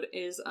episode,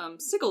 is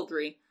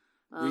sigildry.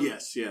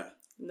 Yes, yeah.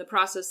 The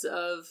process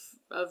of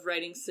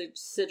writing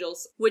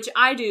sigils, which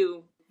I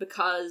do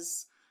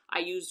because I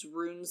use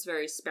runes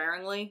very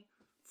sparingly.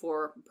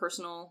 For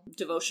personal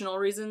devotional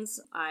reasons,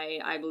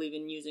 I believe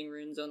in using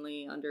runes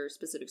only under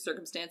specific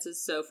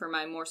circumstances. So for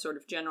my more sort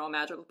of general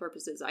magical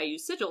purposes, I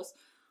use sigils,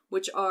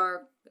 which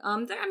are,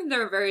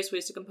 there are various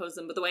ways to compose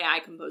them, but the way I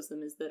compose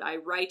them is that I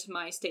write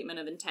my statement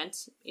of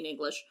intent in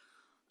English,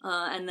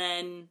 and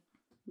then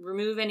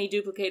remove any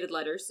duplicated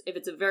letters. If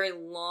it's a very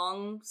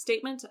long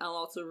statement, I'll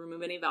also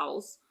remove any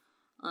vowels.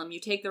 You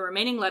take the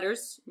remaining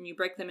letters, and you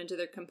break them into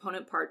their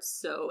component parts,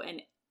 so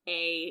an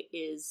A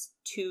is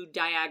 2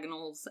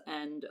 diagonals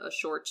and a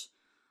short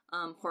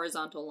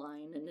horizontal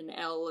line, and an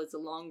L is a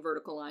long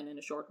vertical line and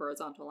a short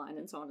horizontal line,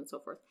 and so on and so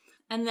forth.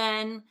 And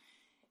then,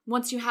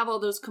 once you have all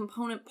those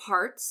component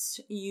parts,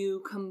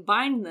 you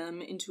combine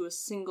them into a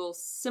single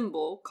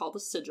symbol called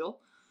a sigil,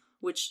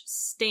 which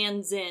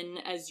stands in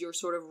as your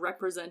sort of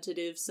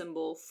representative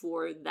symbol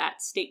for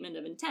that statement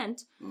of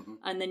intent,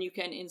 and then you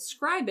can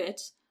inscribe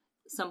it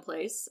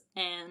someplace,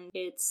 and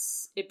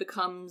it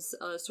becomes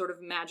a sort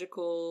of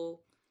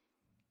magical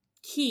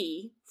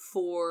key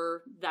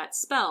for that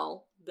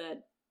spell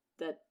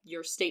that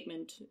your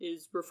statement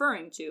is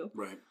referring to.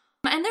 Right.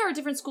 And there are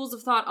different schools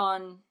of thought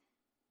on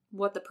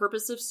what the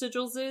purpose of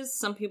sigils is.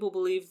 Some people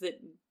believe that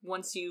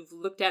once you've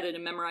looked at it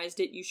and memorized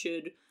it, you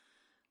should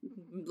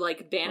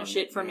banish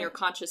it from your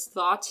conscious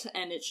thought,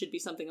 and it should be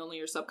something only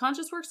your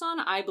subconscious works on.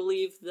 I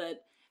believe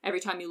that every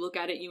time you look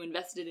at it, you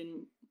invest it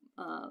in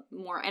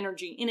more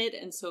energy in it,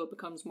 and so it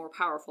becomes more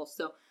powerful.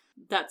 So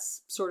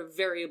that's sort of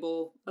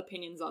variable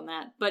opinions on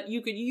that. But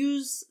you could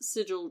use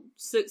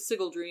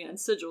sigildry and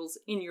sigils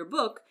in your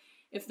book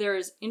if there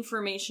is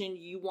information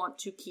you want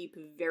to keep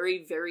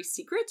very, very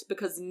secret,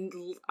 because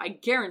I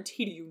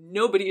guarantee you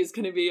nobody is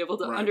going to be able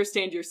to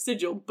understand your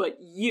sigil but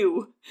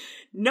you.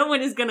 No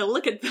one is going to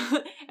look at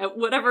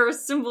whatever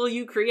symbol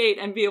you create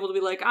and be able to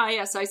be like,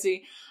 yes, I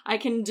see. I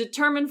can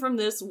determine from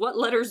this what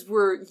letters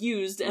were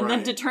used, and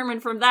then determine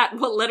from that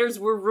what letters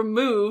were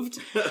removed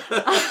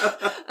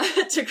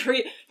to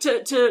create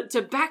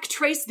to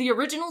backtrace the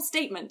original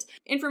statement.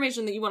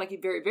 Information that you want to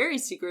keep very, very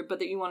secret, but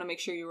that you want to make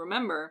sure you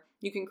remember,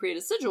 you can create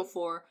a sigil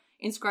for,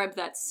 inscribe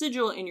that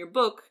sigil in your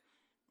book,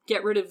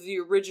 get rid of the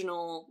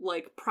original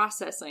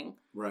processing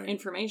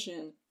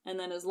information, and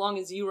then as long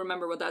as you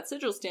remember what that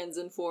sigil stands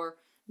in for,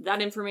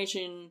 that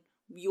information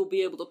you'll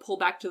be able to pull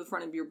back to the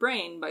front of your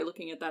brain by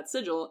looking at that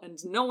sigil, and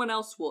no one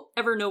else will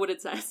ever know what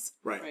it says.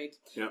 Right.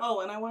 Yep. Oh,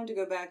 and I wanted to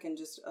go back and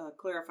just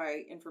clarify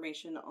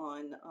information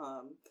on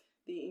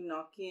the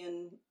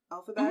Enochian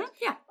alphabet.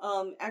 Yeah.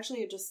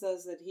 Actually, it just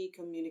says that he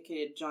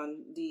communicated,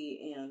 John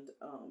Dee and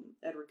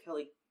Edward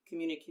Kelly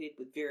communicated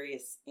with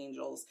various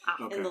angels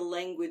in the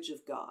language of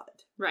God.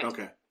 Right.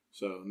 Okay.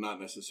 So not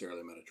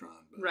necessarily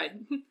Metatron. But right.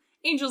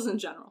 Angels in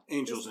general.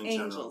 Angels in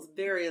general.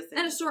 Various angels.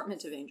 An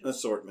assortment of angels.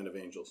 Assortment of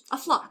angels. A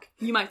flock,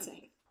 you might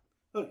say.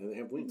 Oh, yeah, they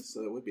have wings,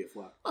 so that would be a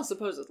flock. Well,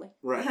 supposedly.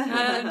 Right.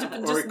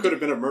 Or it could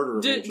have been a murder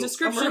of angels.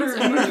 Descriptions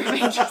of murder of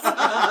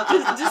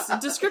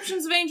angels.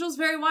 Descriptions of angels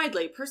vary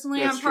widely.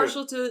 Personally, I'm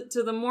partial to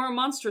the more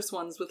monstrous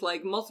ones with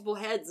multiple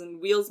heads and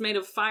wheels made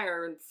of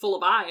fire and full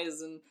of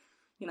eyes and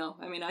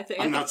I think...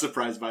 I'm not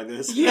surprised by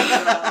this. Yeah.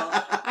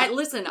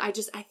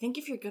 I think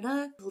if you're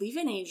gonna believe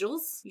in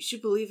angels, you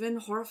should believe in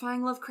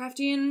horrifying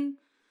Lovecraftian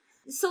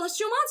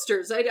celestial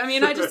monsters.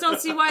 I just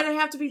don't see why they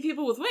have to be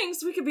people with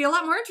wings. We could be a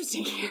lot more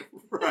interesting here.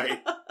 Right.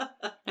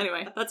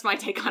 Anyway, that's my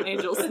take on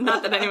angels.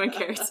 Not that anyone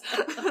cares.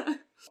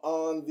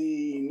 On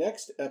the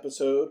next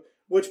episode,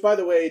 which, by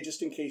the way,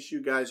 just in case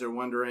you guys are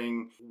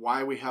wondering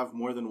why we have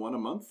more than one a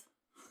month.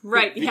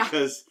 Right, yeah.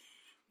 Because,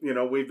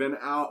 we've been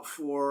out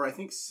for, I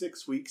think,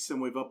 6 weeks,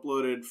 and we've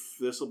uploaded,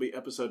 this will be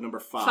episode number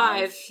 5.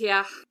 5,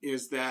 yeah.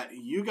 Is that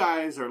you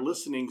guys are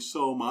listening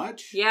so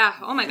much. Yeah,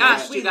 oh my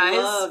gosh, you guys. We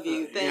love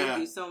you. Thank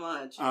you so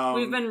much.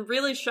 We've been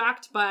really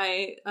shocked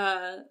by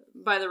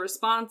the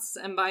response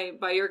and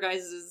by your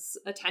guys'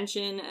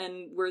 attention,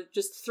 and we're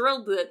just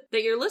thrilled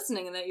that you're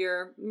listening and that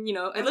you're,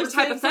 at least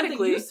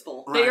hypothetically,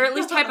 that you're at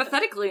least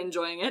hypothetically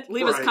enjoying it.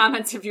 Leave us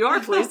comments if you are,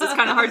 please. It's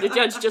kind of hard to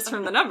judge just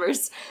from the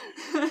numbers.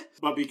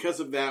 But because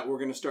of that, we're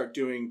going to start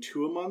doing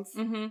 2 a month,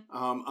 mm-hmm.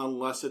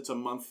 Unless it's a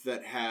month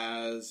that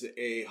has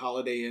a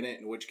holiday in it,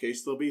 in which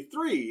case there'll be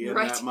 3 in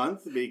that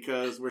month,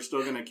 because we're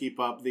still going to keep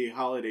up the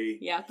holiday.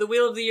 Yeah, the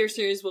Wheel of the Year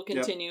series will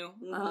continue,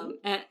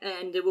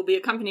 and it will be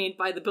accompanied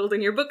by the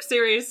Building Your Book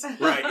series.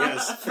 Right,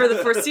 yes. For the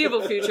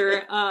foreseeable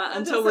future,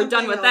 until we're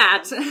done with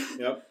that.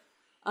 Yep.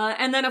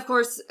 And then, of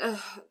course,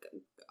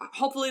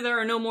 hopefully there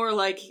are no more,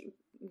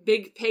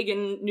 big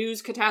pagan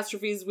news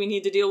catastrophes we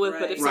need to deal with,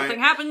 but if something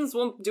happens,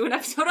 we'll do an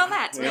episode on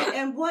that. Yep.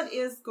 And what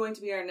is going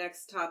to be our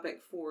next topic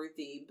for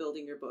the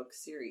Building Your Book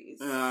series?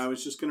 I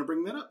was just going to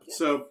bring that up. Yeah.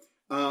 So,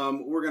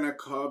 we're going to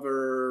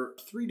cover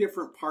 3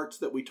 different parts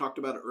that we talked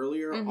about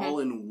earlier, all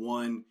in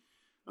one,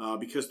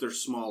 because they're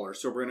smaller.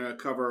 So we're going to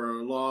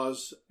cover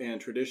laws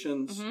and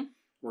traditions. Mm-hmm.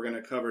 We're going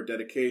to cover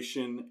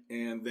dedication,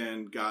 and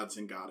then gods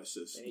and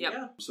goddesses.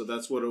 Yep. So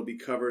that's what will be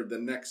covered the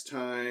next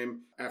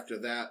time. After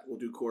that, we'll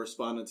do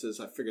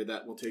correspondences. I figured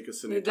that will take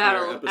us an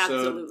entire episode. That'll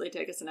absolutely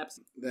take us an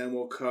episode. Then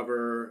we'll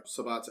cover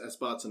sabbats,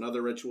 esbats, and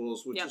other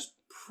rituals, which is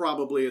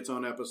probably its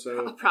own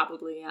episode.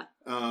 Probably,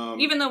 yeah.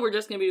 Even though we're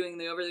just going to be doing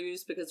the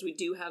overviews because we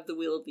do have the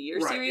Wheel of the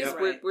Year series,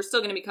 we're still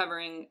going to be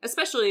covering,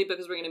 especially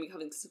because we're going to be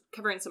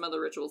covering some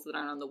other rituals that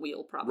aren't on the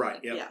wheel, probably. Right,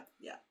 yeah.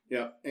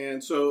 Yeah,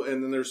 and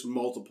then there's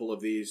multiple of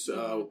these.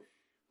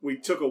 We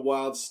took a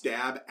wild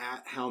stab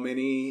at how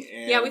many.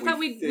 And we thought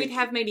we'd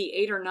have maybe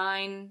 8 or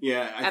 9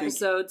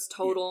 episodes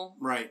total.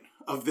 Right,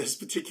 of this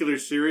particular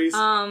series,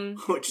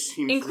 which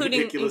seems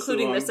including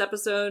long. this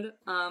episode.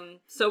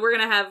 So we're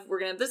gonna have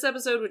this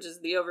episode, which is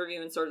the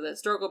overview and sort of the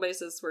historical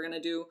basis. We're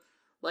gonna do,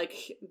 like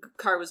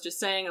Car was just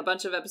saying, a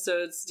bunch of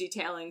episodes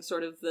detailing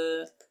sort of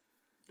the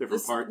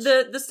different parts.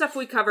 The stuff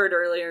we covered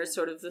earlier,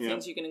 sort of the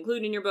things you can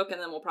include in your book,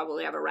 and then we'll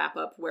probably have a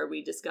wrap-up where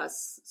we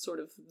discuss sort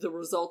of the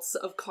results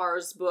of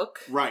Car's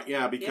book. Right,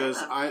 yeah,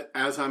 because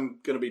as I'm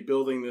going to be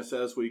building this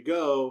as we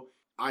go,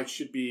 I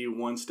should be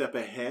one step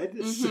ahead.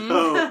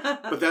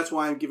 Mm-hmm. But that's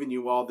why I'm giving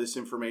you all this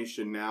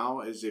information now,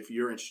 is if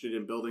you're interested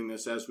in building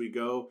this as we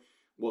go,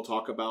 we'll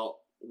talk about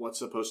what's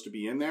supposed to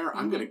be in there. Mm-hmm.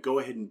 I'm going to go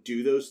ahead and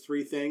do those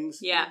 3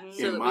 things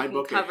in my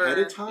book ahead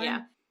of time.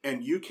 Yeah.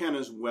 And you can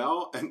as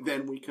well, and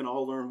then we can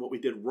all learn what we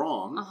did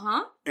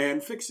wrong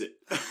and fix it.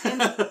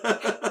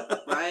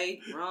 Right,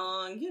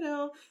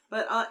 wrong,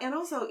 But and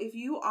also, if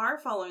you are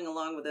following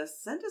along with us,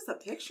 send us a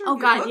picture. Oh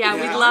God, yeah,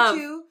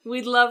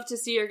 we'd love to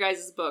see your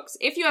guys' books.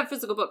 If you have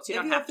physical books, you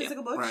don't have to.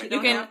 Physical books, right.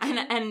 you can,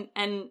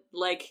 and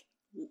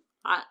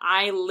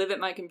I live at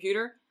my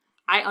computer.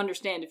 I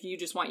understand if you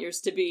just want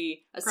yours to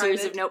be a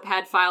series of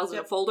notepad files in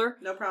a folder.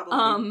 No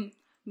problem.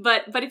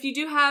 But if you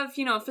do have,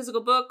 a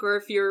physical book, or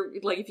if you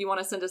want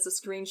to send us a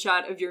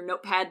screenshot of your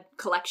notepad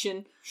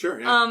collection, sure,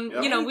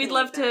 yeah. We'd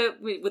love to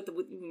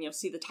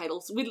see the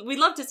titles. We'd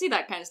love to see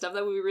that kind of stuff.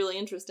 That would be really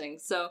interesting.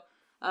 So,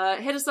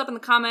 hit us up in the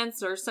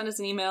comments, or send us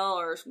an email,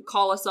 or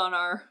call us on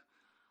our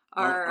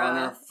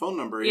phone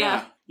number.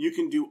 Yeah, you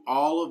can do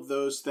all of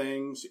those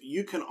things.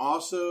 You can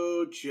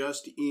also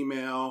just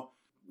email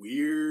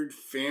weird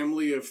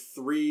family of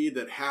 3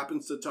 that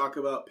happens to talk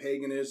about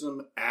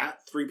paganism at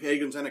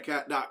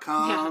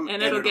 3pagansandacat.com,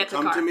 and it'll get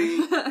come to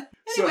me.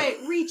 Anyway,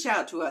 reach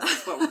out to us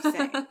is what we're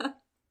saying.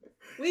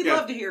 We'd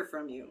love to hear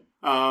from you.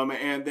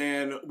 And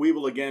then we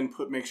will again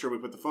make sure we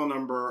put the phone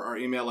number, our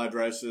email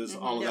addresses,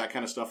 all of that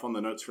kind of stuff on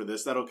the notes for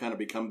this. That'll kind of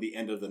become the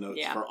end of the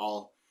notes for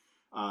all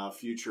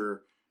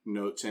future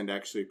notes and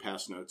actually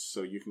past notes,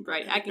 so you can go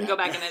I can go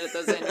back and edit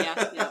those in.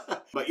 Yeah.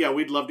 But yeah,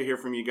 we'd love to hear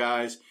from you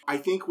guys. I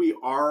think we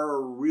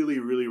are really,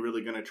 really,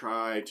 really going to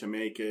try to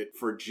make it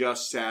for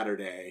just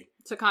Saturday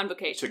to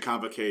Convocation.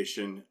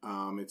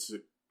 It's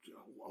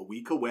a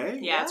week away.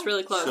 Yeah, it's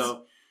really close.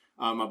 So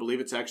I believe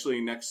it's actually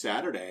next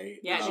Saturday.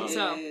 Yeah, I think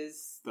so.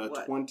 The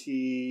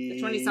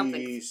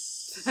 20-something.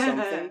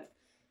 something.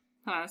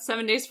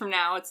 7 days from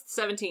now, it's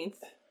the 17th.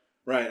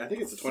 Right, I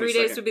think it's the 22nd. 3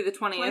 days would be the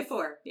 20th.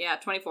 24. Yeah,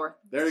 24.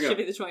 There you go. Should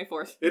be the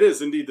 24th. It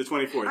is indeed the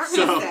 24th. Aren't we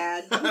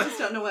sad? We just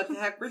don't know what the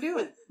heck we're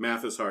doing.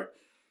 Math is hard.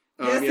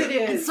 Yes, it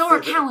is. And so are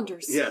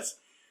calendars. Yes.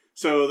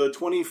 So the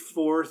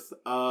 24th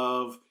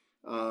of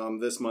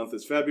This month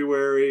is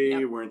February.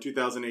 Yep. We're in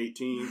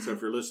 2018, so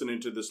if you're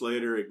listening to this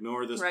later,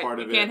 ignore this part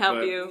of it. We can't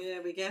help you. Yeah,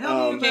 we can't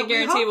help you. Can't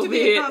guarantee we'll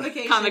be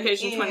at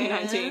Convocation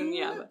 2019.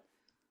 Yeah.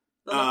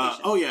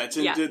 It's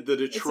in the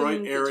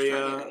Detroit area. Detroit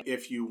area.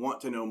 If you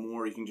want to know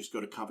more, you can just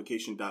go to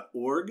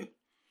convocation.org,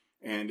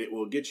 and it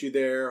will get you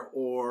there,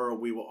 or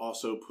we will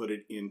also put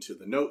it into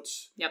the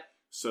notes. Yep.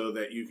 So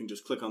that you can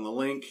just click on the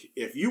link.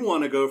 If you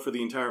want to go for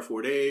the entire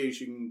 4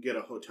 days, you can get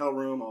a hotel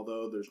room,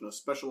 although there's no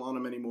special on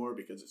them anymore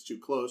because it's too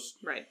close.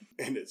 Right.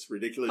 And it's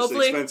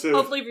ridiculously expensive.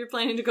 Hopefully, if you're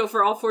planning to go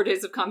for all 4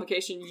 days of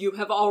Convocation, you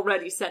have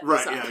already set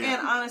this up. Yeah.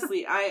 And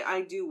honestly,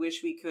 I do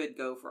wish we could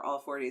go for all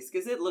 4 days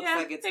because it looks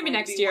like it's going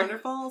to be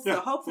wonderful. So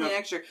hopefully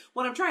next year.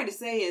 What I'm trying to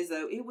say is,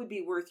 though, it would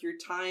be worth your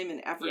time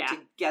and effort to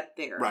get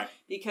there. Right.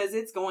 Because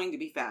it's going to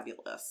be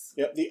fabulous.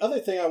 Yep. The other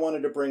thing I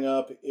wanted to bring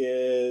up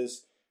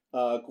is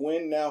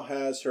Gwen now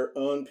has her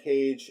own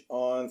page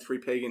on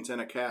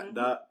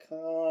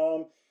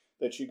threepagansandacat.com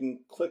that you can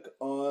click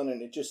on,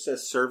 and it just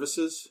says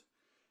services.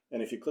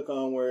 And if you click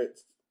on where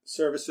it's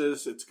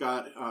services, it's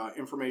got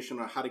information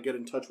on how to get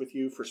in touch with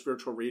you for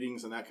spiritual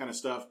readings and that kind of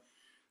stuff.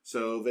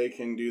 So they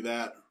can do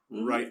that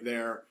right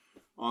there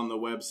on the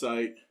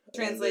website.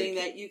 Translating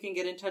that, you can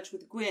get in touch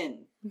with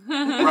Gwen.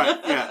 Right,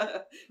 yeah.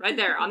 Right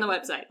there on the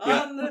website.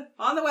 On the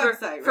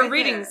website. For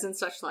readings and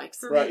such likes.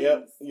 Right,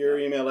 yep. Your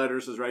email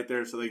address is right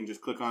there, so they can just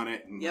click on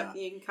it. And,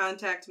 you can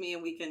contact me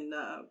and we can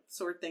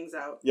sort things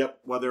out. Yep,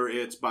 whether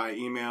it's by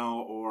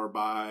email or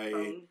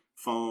by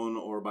phone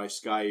or by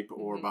Skype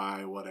or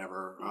by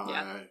whatever.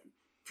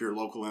 If you're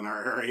local in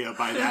our area,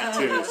 by that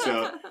too.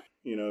 So,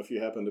 if you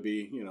happen to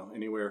be,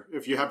 anywhere,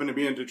 if you happen to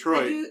be in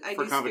Detroit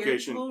for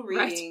Convocation. Spiritual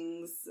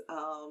readings.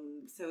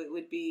 So it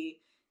would be,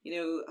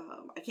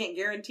 I can't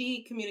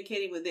guarantee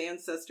communicating with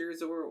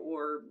ancestors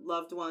or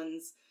loved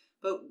ones,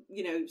 but,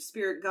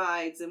 spirit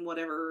guides and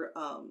whatever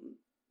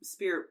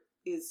spirit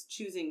is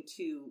choosing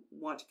to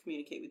want to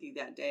communicate with you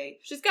that day.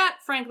 She's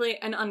got, frankly,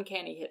 an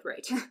uncanny hit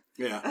rate.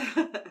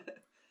 Yeah.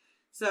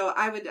 So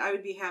I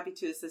would be happy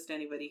to assist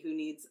anybody who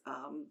needs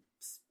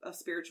a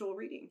spiritual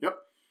reading. Yep.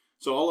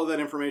 So all of that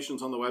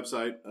information's on the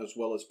website, as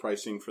well as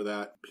pricing for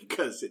that,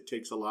 because it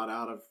takes a lot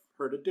out of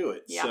her to do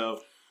it. Yeah.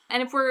 So,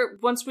 and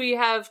once we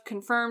have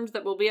confirmed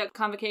that we'll be at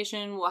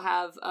Convocation, we'll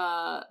have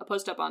a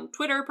post up on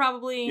Twitter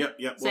probably.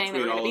 Yep. Saying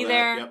we'll that we're going to be that.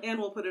 there. Yep. And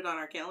we'll put it on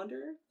our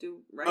calendar.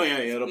 It'll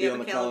be on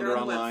the calendar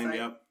online.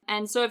 Yep.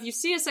 And so if you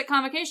see us at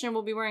Convocation,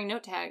 we'll be wearing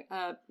note tags.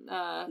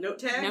 Note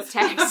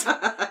tags?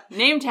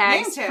 Name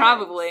tags,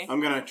 probably. I'm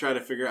going to try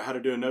to figure out how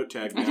to do a note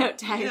tag now. Note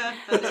tag. Yeah.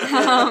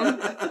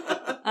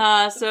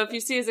 So if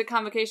you see us at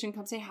Convocation,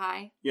 come say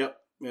hi. Yep.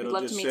 We'd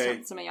love to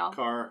meet some of y'all.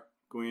 Car,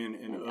 Gwen,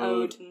 and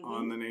Ode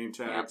on the name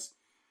tags.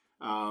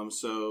 Yep.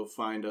 So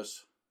find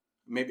us.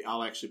 Maybe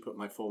I'll actually put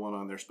my full one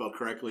on there spelled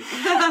correctly.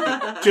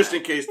 Just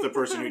in case the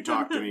person who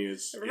talked to me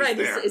is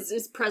there.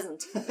 Is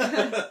present.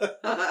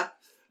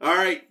 All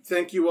right.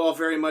 Thank you all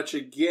very much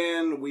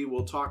again. We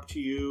will talk to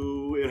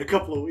you in a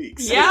couple of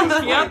weeks.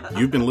 Yep.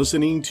 You've been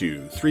listening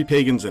to Three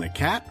Pagans and a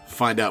Cat.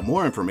 Find out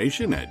more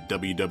information at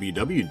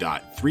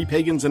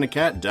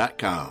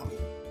www.threepagansandacat.com.